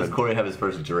 could What time happen. does Corey have his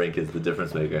first drink is the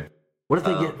difference maker. what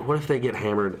if they get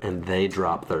hammered and they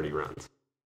drop 30 runs?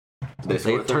 Score It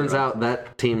turns 30 runs. out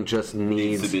that team just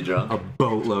needs to be drunk. a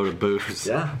boatload of booze.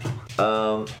 Yeah.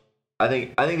 I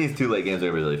think these 2 late games are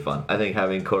gonna be really fun. I think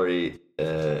having Corey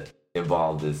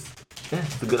involved is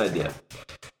it's a good idea.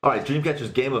 All right,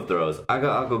 Dreamcatchers Game of Throws.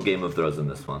 I'll go Game of Throws in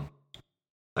this one.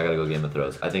 I gotta go Game of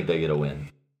Throws. I think they get a win.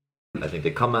 I think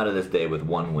they come out of this day with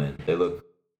 1 win. They look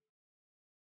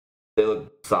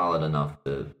solid enough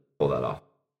to pull that off.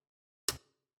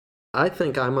 I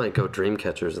think I might go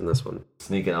Dreamcatchers in this one.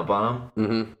 Sneaking up on them.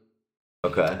 Mm-hmm.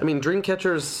 Okay. I mean,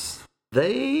 Dreamcatchers,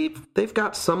 they've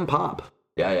got some pop.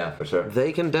 Yeah, for sure.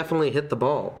 They can definitely hit the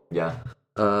ball. Yeah.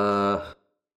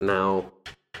 Now,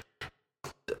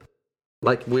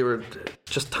 like we were,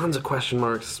 just tons of question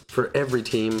marks for every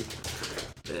team.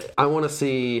 I want to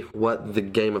see what the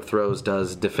Game of Throws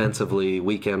does defensively,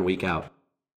 week in, week out.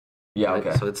 Yeah. Right?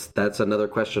 Okay. So that's another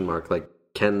question mark. Like,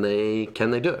 can they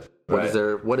do it?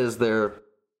 Right. What is their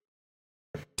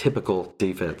typical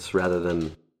defense rather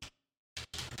than?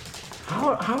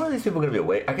 How are these people gonna be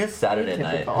awake? I guess Saturday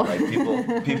night. Typical.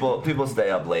 Like people stay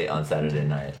up late on Saturday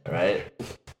night, right?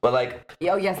 But like,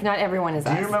 Oh yes, not everyone is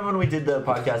do you us. remember when we did the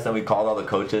podcast and we called all the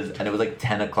coaches and it was like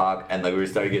 10 o'clock and like we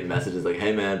started getting messages like,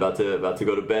 "Hey man, about to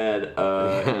go to bed.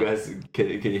 You guys, can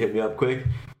you hit me up quick?"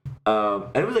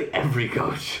 And it was like every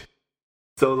coach.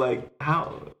 So like,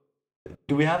 how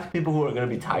do we have people who are gonna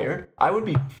be tired? I would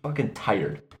be fucking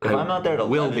tired if I'm out there at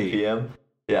 11 p.m.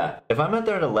 Yeah, if I'm out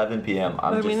there at 11 p.m.,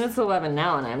 it's 11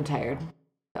 now and I'm tired.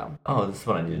 So oh, this is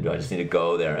what I need to do. I just need to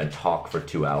go there and talk for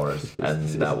 2 hours, and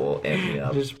that will amp me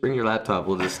up. Just bring your laptop.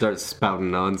 We'll just start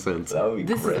spouting nonsense. That would be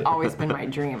this great. has always been my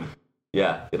dream.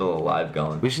 Yeah, get a little live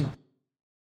going. We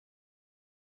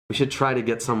should try to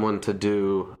get someone to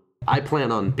do I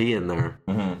plan on being there,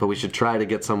 but we should try to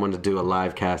get someone to do a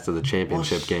live cast of the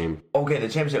championship game. Okay, the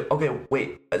championship. Okay,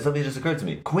 wait. Something just occurred to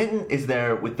me. Quentin is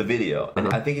there with the video, and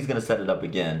I think he's going to set it up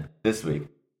again this week.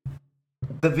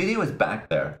 The video is back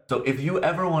there. So if you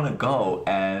ever want to go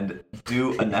and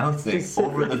do announcing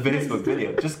over the Facebook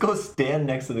video, just go stand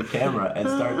next to the camera and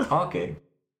start talking.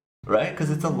 Right? Because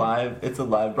it's a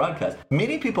live broadcast.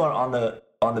 Many people are on the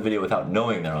video without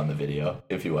knowing they're on the video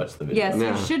if you watch the video. Yes,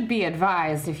 you should be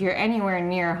advised if you're anywhere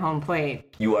near home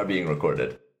plate. You are being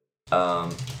recorded.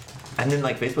 And then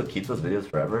like Facebook keeps those videos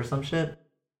forever or some shit.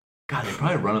 God, they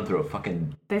probably run them through a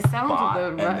fucking They sell them bot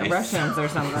to the and they Russians or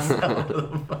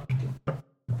something.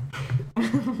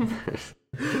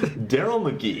 Daryl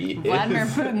McGee Vladimir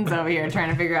is... Putin's over here trying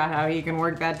to figure out how he can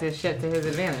work that to his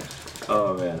advantage.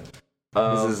 Oh, man.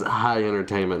 This is high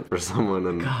entertainment for someone.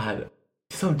 And God,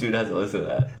 some dude has to listen to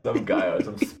that. Some guy or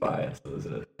some spy has to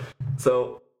listen to it.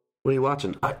 So, what are you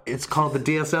watching? It's called the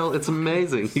DSL. It's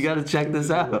amazing. You got to check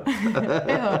this out. I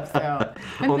hope so.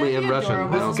 Wouldn't Only that in be Russian.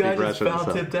 adorable? I don't this guy speak just Russian. foul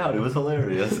So. tipped out. It was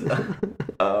hilarious.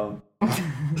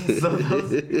 So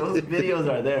those videos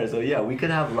are there. So yeah, we could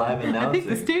have live I think announcing.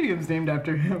 the stadium's named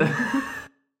after him.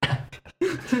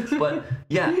 But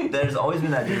yeah, there's always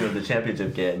been that dream of the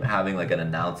championship game having like an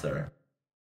announcer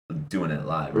doing it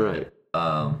live. Right.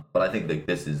 But I think like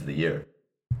this is the year.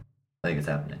 I think it's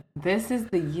happening. This is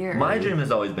the year. My dream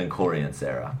has always been Corey and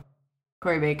Sarah.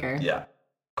 Corey Baker. Yeah.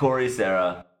 Corey,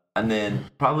 Sarah, and then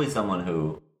probably someone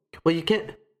who Well, you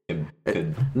can't.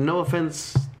 could No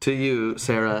offense to you,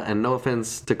 Sarah, and no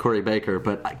offense to Corey Baker,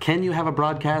 but can you have a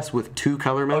broadcast with two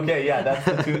color men? Okay, yeah, that's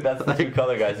the two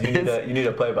color guys. You need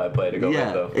a play-by-play to go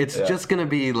Yeah, with them. it's just gonna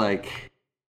be like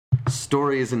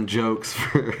stories and jokes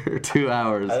for 2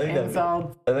 hours I think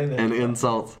Insults. and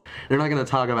insults. They're not gonna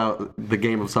talk about the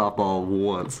game of softball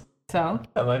once. So,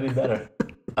 that might be better.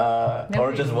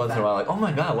 Or just once in a while, like, oh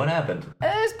my god, what happened?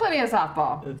 there's plenty of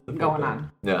softball It's the going thing.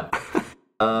 on. Yeah.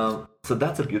 So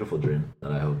that's a beautiful dream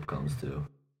that I hope comes to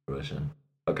fruition.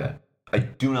 Okay. I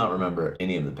do not remember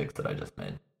any of the picks that I just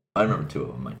made. I remember two of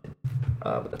them, I think.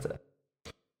 But that's it.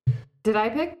 Did I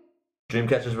pick?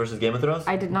 Dreamcatchers versus Game of Thrones?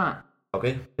 I did not.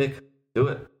 Okay, pick. Do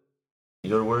it.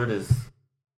 Your word is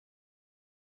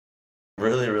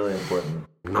really, really important.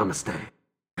 Namaste.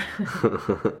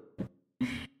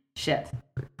 Shit.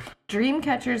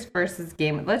 Dreamcatchers versus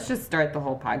Game. Let's just start the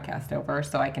whole podcast over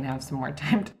so I can have some more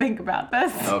time to think about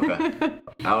this. Okay.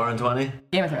 Hour and 20?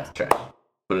 Game of Thrones. Trash.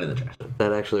 Put it in the trash.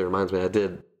 That actually reminds me,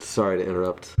 sorry to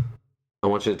interrupt. I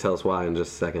want you to tell us why in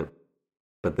just a second.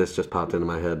 But this just popped into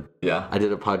my head. Yeah? I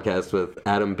did a podcast with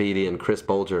Adam Beatty and Chris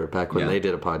Bolger back when Yeah. they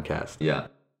did a podcast. Yeah.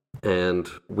 And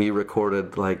we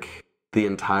recorded like the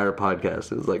entire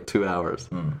podcast. It was like 2 hours.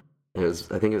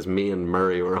 I think it was me and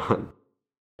Murray were on.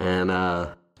 And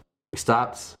we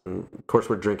stopped. And of course,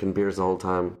 we're drinking beers the whole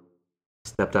time.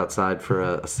 Stepped outside for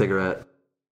a cigarette.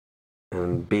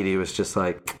 And Beatty was just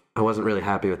like, I wasn't really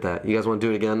happy with that. You guys want to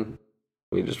do it again?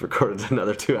 We just recorded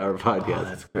another 2 hour Oh, podcast.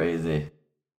 that's crazy.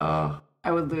 I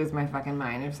would lose my fucking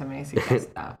mind if somebody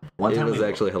suggested that. One It time was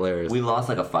actually hilarious. we lost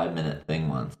like a 5-minute thing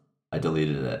once. I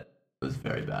deleted it. It was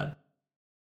very bad.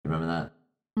 You remember that?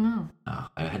 No. Oh,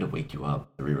 I had to wake you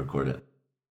up to re-record it.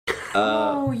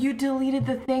 Oh, you deleted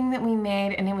the thing that we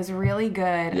made, and it was really good,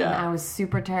 and Yeah. I was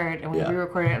super tired, and we Yeah.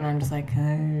 re-recorded it, and I'm just like,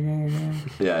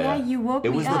 Yeah, you woke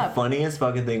It me was up. the funniest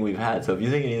fucking thing we've had. So if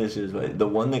you think any of this shit is funny, the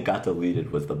one that got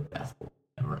deleted was the best one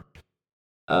ever.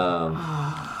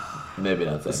 Maybe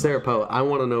not so. Sarah Poe, I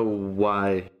want to know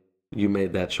why you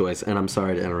made that choice, and I'm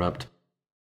sorry to interrupt.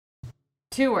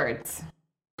 2 words.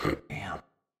 Damn.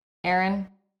 Aaron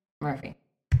Murphy.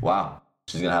 Wow.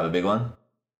 She's gonna have a big one.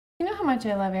 You know how much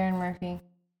I love Aaron Murphy?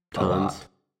 A lot. Tons.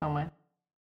 So much.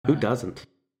 Who doesn't?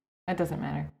 That doesn't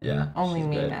matter. Yeah. Only she's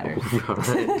me great. matters. All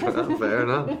right. Fair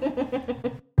enough.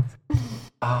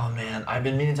 Oh man, I've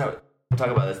been meaning to talk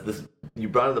about this. You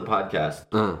brought up the podcast.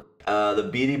 Uh, The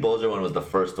Beatty Bulger one was the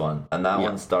first one, and that Yeah.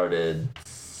 one started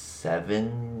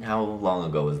 7. How long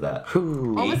ago was that?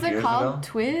 who? What was 8 it years called? ago?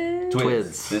 Twiz?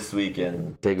 Twiz. This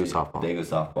weekend. Daegu softball. Daegu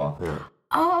softball. Yeah.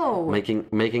 Oh.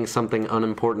 Making something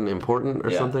unimportant important or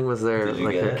Yeah. something was their Did you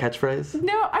like get their it? catchphase.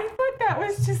 No, I thought that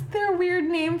was just their weird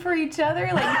name for each other,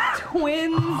 like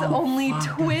twins, only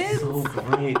twins. So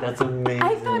great. That's amazing.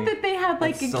 I thought that they had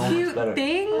like That's a so much cute better.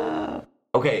 thing.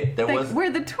 Okay, there Like, was. we're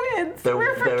the twins. there-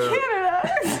 we're from there- Canada.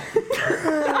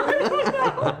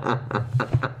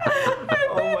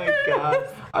 Oh my god.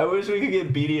 I wish we could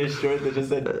get Beatty a shirt that just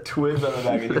said twins on the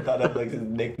back and you thought that was like his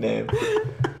nickname.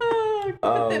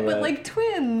 but man. like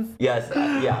twins. Yes,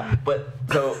 yeah. But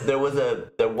so there was a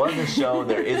show,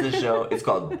 there is a show, it's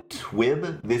called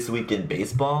Twib This Week in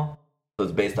Baseball. So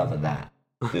it's based off of that.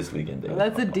 This weekend.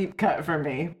 That's a deep cut for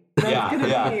me. Yeah.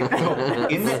 So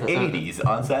in the 80s,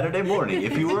 on Saturday morning,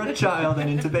 if you were a child and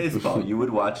into baseball, you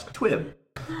would watch Twib.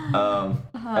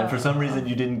 And for some reason,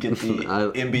 you didn't get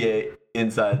the NBA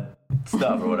Inside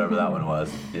Stuff or whatever that one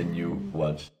was. Didn't you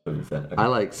watch Twib instead? Okay. I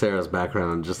like Sarah's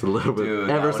background just a little bit, Dude,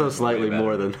 ever that so one is slightly way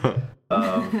more than that.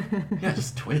 Yeah,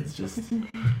 just twins.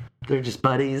 They're just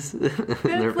buddies.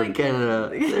 They're from Canada.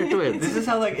 They're twins. This is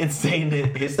how like insane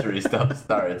history stuff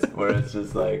starts, where it's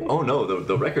just like, oh no,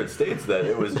 the record states that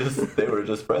they were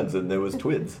just friends and there was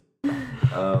twins.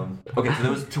 Okay, so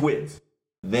there was twins.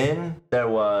 Then there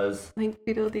was Like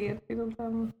Tweedledee and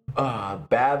Tweedledum.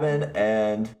 Babin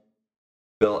and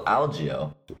Bill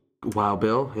Algeo. Wow,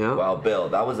 Bill. Yeah. Wow, Bill.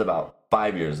 That was about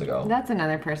 5 years ago. That's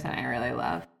another person I really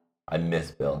love. I miss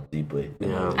Bill deeply.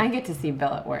 Yeah. I get to see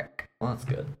Bill at work. Well, that's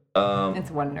good. It's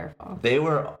wonderful. They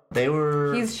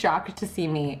were. He's shocked to see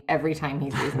me every time he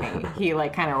sees me. He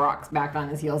like kind of rocks back on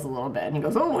his heels a little bit, and he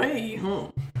goes, "Oh hey."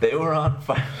 They were on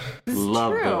fire. This is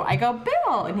Love true. Bill. I go,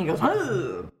 Bill, and he goes,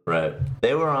 "Oh." Right.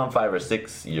 They were on 5 or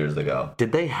 6 years ago.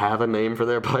 Did they have a name for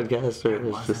their podcast, or it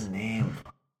was What's just? his name?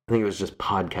 I think it was just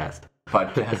podcast.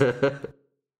 Podcast.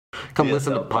 Come DSL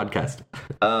listen to podcast.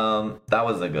 That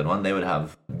was a good one. They would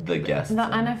have the guests. The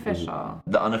unofficial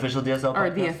The unofficial DSL or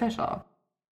podcast? the official.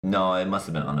 No, it must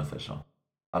have been unofficial.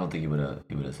 I don't think he would have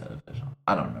said official.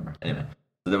 I don't remember. Anyway,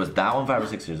 so there was that one 5 or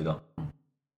 6 years ago.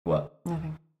 What?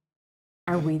 Nothing.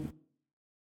 Are we?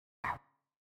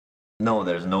 No,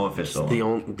 there's no official. The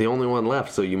only one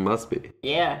left, so you must be.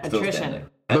 Yeah, Still attrition. standing.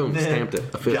 Boom, And then- stamped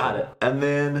it. Official. Got it. And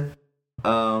then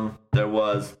there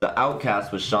was the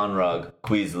Outcast with Sean Rugg,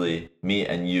 Queasley, me,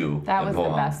 and you. That and was the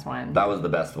Vaughan. best one. That was the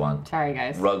best one. Sorry,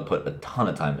 guys. Rugg put a ton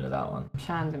of time into that one.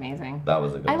 Sean's amazing. That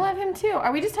was a good I one. love him too.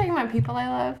 Are we just talking about people I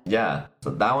love? Yeah.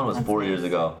 So that one was That's 4 nice. years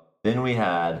ago. Then we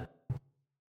had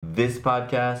this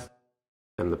podcast,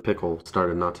 And the pickle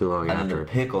started not too long and then after. the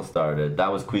Pickle started.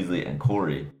 That was Queasley and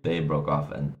Corey. They broke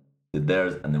off and did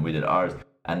theirs, and then we did ours.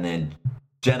 And then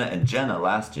Jenna and Jenna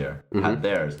last year had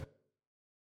theirs.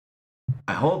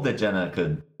 I hope that Jenna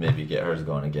could maybe get hers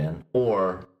going again,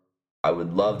 or I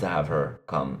would love to have her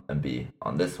come and be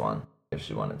on this one if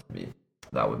she wanted to be.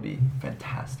 That would be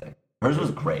fantastic. Hers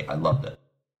was great. I loved it.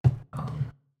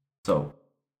 So,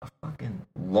 a fucking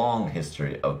long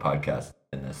history of podcasts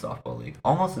in this softball league.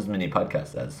 Almost as many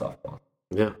podcasts as softball.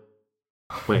 Yeah.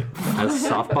 Wait, as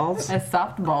softballs? As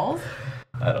soft balls?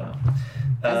 I don't know.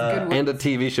 As good And a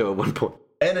TV show at one point.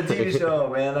 And a TV show,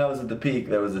 man. That was at the peak.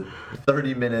 There was a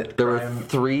 30-minute. There were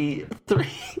three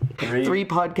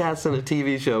podcasts and a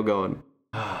TV show going.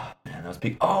 Man, that was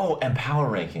peak. Oh, and power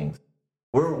rankings.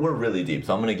 We're really deep,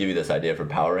 so I'm gonna give you this idea for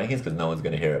power rankings because no one's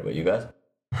gonna hear it but you guys.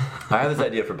 I have this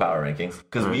idea for power rankings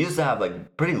because we used to have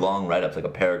like pretty long write-ups, like a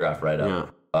paragraph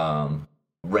write-up,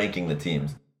 ranking the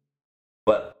teams.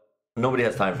 But nobody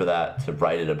has time for that to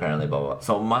write it apparently, blah, blah, blah.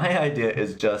 So my idea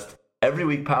is just every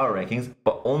week power rankings,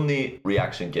 but only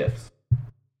reaction GIFs.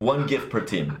 1 GIF per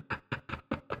team.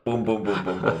 Boom, boom, boom,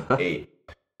 boom, boom. 8.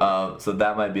 So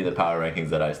that might be the power rankings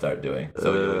that I start doing.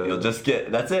 So you'll just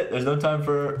get, that's it. There's no time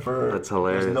for That's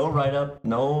hilarious. There's no write-up,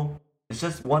 no, it's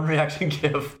just 1 reaction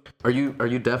GIF. Are you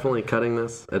definitely cutting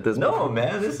this at this No, point?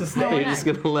 man, this is No, You're we're just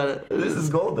gonna let it. This is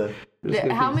golden.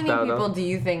 How many Start people off. do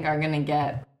you think are going to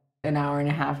get an hour and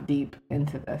a half deep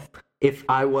into this? If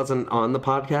I wasn't on the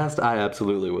podcast, I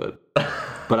absolutely would.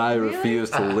 But I refuse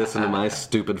to listen to my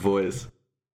stupid voice.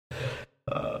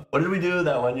 What did we do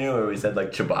that one year where we said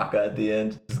like Chewbacca at the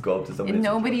end? Just go up to somebody. and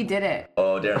say, Nobody did it.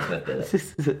 Oh, Darren Smith did it.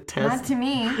 This is a Not test. to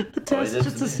me. The test did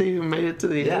just to to me. see who made it to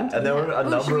the Yeah, end. and there were a should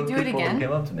number we of do it people again? who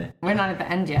came up to me. We're not at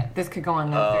the end yet. This could go on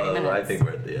another 30 minutes. I think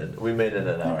we're at the end. We made it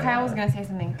an hour. Kyle was going to say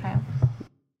something. Kyle.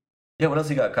 Yeah, what else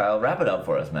you got, Kyle? Wrap it up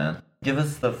for us, man. Give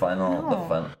us the final. No. The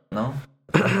fun.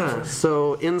 No.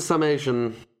 So, in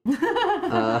summation,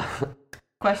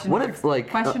 Question what marks. if like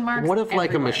Question marks what if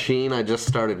like a everywhere. machine I just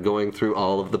started going through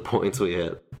all of the points we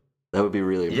hit? That would be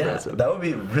really Yeah, impressive. that would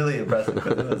be really impressive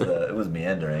because it was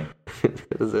meandering.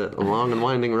 It was a long and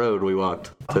winding road we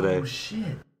walked today. Oh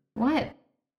shit! What?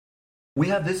 We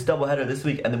have this doubleheader this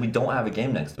week, and then we don't have a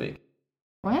game next week.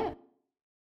 What?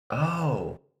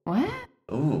 Oh, What?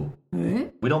 ooh,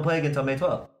 What? we don't play again until May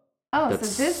 12th. Oh, That's-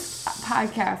 so this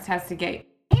podcast has to get.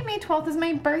 Hey, May 12th is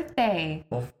my birthday.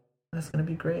 Well, that's gonna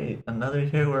be great. Another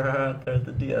year we're out there at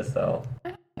the DSL.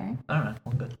 Okay. All right,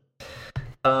 well, good.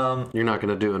 You're not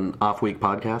going to do an off-week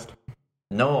podcast?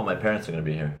 No, my parents are gonna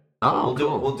be here. Oh,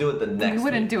 we'll cool. do it the next. You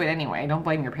wouldn't week. do it anyway. Don't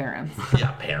blame your parents.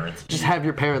 Yeah, parents. Just have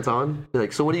your parents on. Be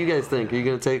like, so what do you guys think? Are you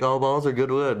going to take all balls or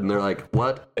Goodwood? And they're like,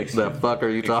 what Excuse the fuck are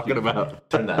you talking Excuse me. about?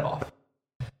 Turn that off.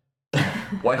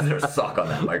 Why is there a sock on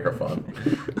that microphone?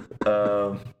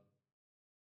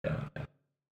 Yeah.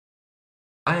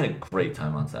 I had a great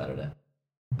time on Saturday.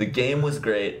 The game was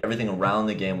great. Everything around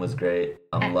the game was great.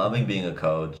 I'm loving being a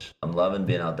coach. I'm loving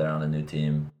being out there on a new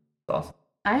team. It's awesome.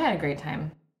 I had a great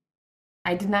time.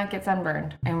 I did not get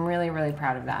sunburned. I'm really, really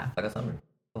proud of that. I got sunburned.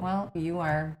 Well, you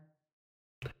are.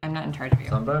 I'm not in charge of you.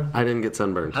 Sunburned? I didn't get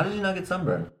sunburned. How did you not get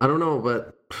sunburned? I don't know,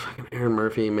 but fucking Aaron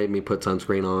Murphy made me put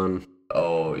sunscreen on.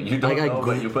 Oh, you don't know,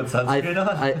 but you put sunscreen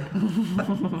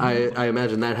on? I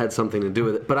imagine that had something to do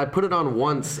with it. But I put it on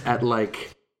once at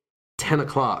like 10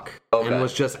 o'clock and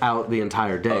was just out the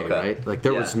entire day, right? Like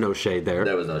there was no shade there.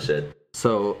 There was no shade.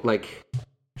 So like,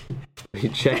 you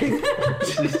checking?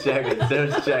 She's checking.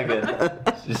 Sarah's checking.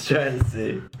 She's trying to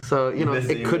see. So,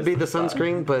 it could be the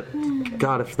sunscreen, but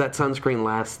God, if that sunscreen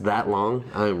lasts that long,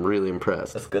 I'm really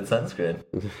impressed. That's good sunscreen.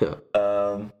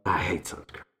 I hate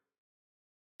sunscreen.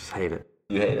 Just hate it.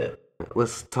 You hate it?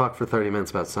 Let's talk for 30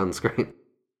 minutes about sunscreen.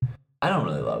 I don't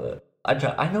really love it. I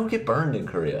don't get burned in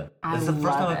Korea. It's the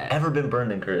first time I've ever been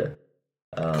burned in Korea.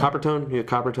 Coppertone? You a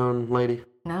Coppertone lady?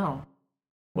 No.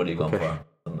 What are you going for?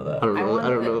 Some of that. I don't know. Yeah, I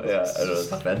don't know.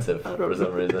 It's offensive for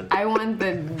some reason. I want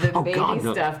the baby God,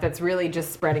 no. stuff that's really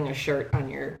just spreading a shirt on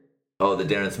your... Oh, the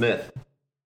Darren Smith.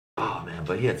 Oh, man,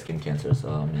 but he had skin cancer, so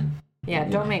I mean... Yeah,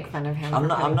 don't make fun of him. I'm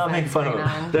not making fun of him.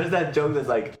 on. There's that joke that's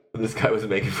like, this guy was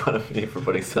making fun of me for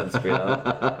putting sunscreen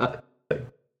on. Like,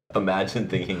 imagine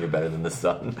thinking you're better than the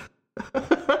sun.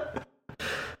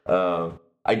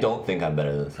 I don't think I'm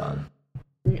better than the sun.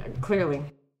 Yeah, clearly.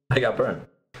 I got burned.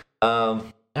 All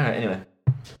right, anyway.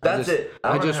 That's it.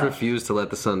 I just refuse to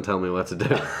let the sun tell me what to do.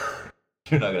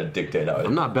 You're not going to dictate how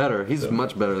I'm not better. He's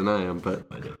much better than I am, but...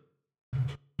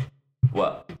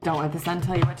 What? Don't let the sun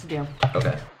tell you what to do.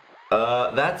 Okay.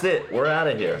 That's it. We're out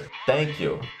of here. Thank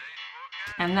you.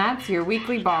 And that's your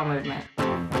weekly ball movement.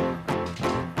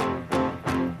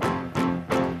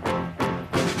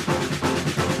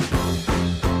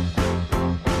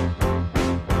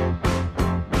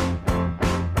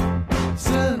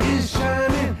 Sun is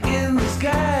shining in the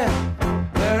sky.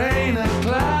 There ain't a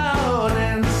cloud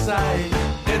in sight.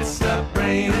 It stopped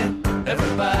raining.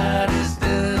 Everybody's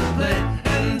still to play.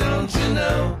 And don't you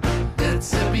know,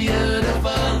 it's a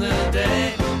beautiful new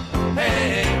day.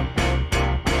 Hey,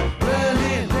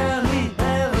 running down the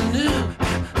avenue.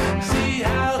 See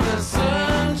how the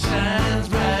sun shines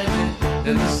brightly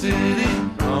in the city.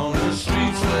 On the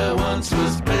streets where once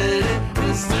was pretty.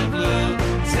 Mr. Blue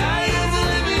Sky is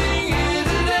living here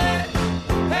today.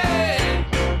 Hey,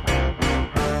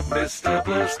 Mr.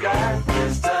 Blue Sky,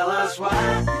 please tell us why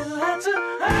you had to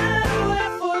hide away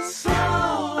for so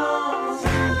long.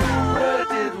 Where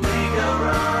did we go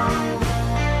wrong?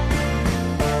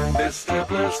 Mr.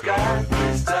 Blue Sky,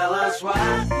 please tell us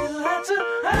why you had to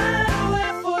hide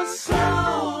away for so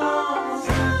long.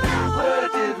 Where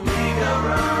did we go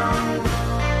wrong?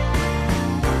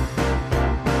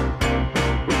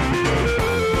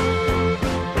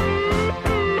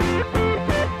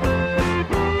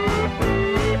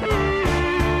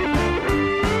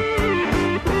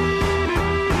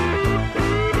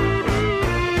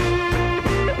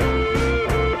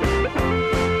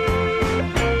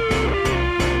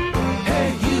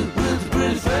 Hey, you with the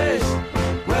pretty face.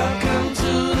 Welcome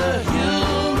to the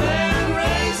human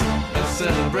race. A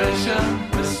celebration.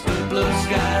 Mr. Blue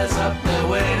Sky's up there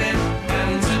waiting.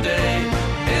 And today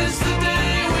is the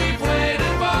day we've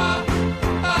waited for.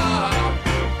 Oh.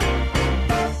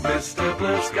 Mr.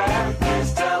 Blue Sky,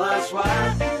 please tell us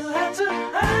why you had to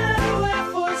hide away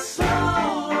for so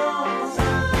long.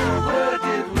 Where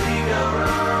did we go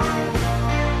wrong?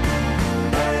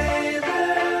 Hey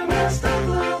there, Mr.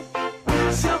 Blue.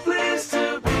 We're so pleased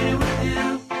to be with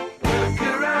you. Look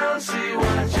around, see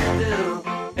what you do.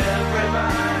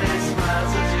 Everybody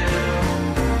smiles at you.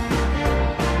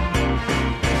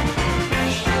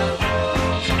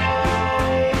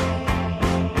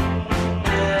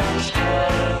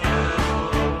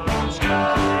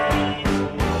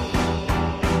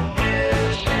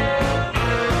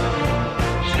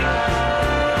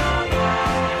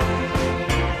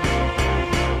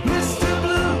 Mr.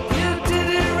 Blue, you did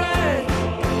it right.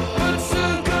 But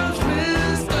soon comes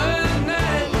Mr.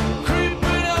 Night.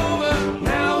 Creeping over,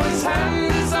 now his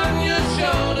hand is on your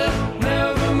shoulder.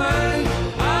 Never mind,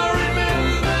 I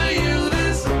remember you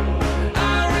this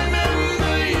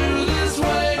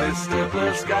way. Mr.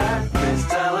 Blue Sky,